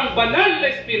 kundi ang banal na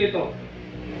Espiritu.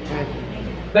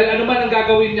 Dahil ano man ang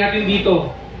gagawin natin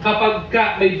dito, kapag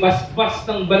may basbas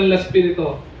ng banal na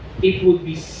Espiritu, it would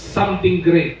be something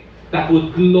great that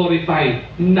would glorify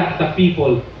not the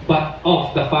people, but of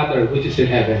the Father which is in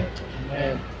heaven.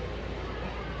 Amen.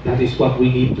 That is what we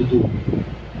need to do.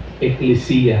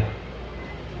 Ecclesia.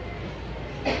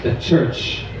 The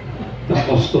church. The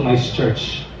customized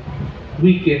church.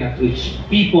 We cannot reach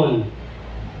people.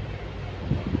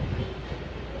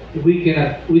 We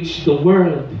cannot reach the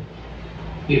world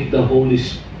if the Holy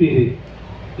Spirit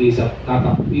He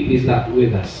is not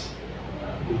with us.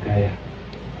 Hindi kaya.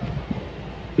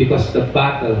 Because the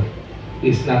battle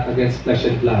is not against flesh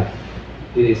and blood.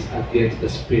 It is against the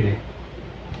spirit.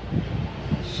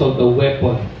 So the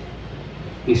weapon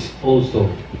is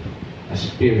also a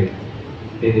spirit,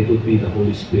 and it would be the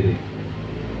Holy Spirit.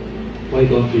 Why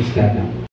don't we stand up?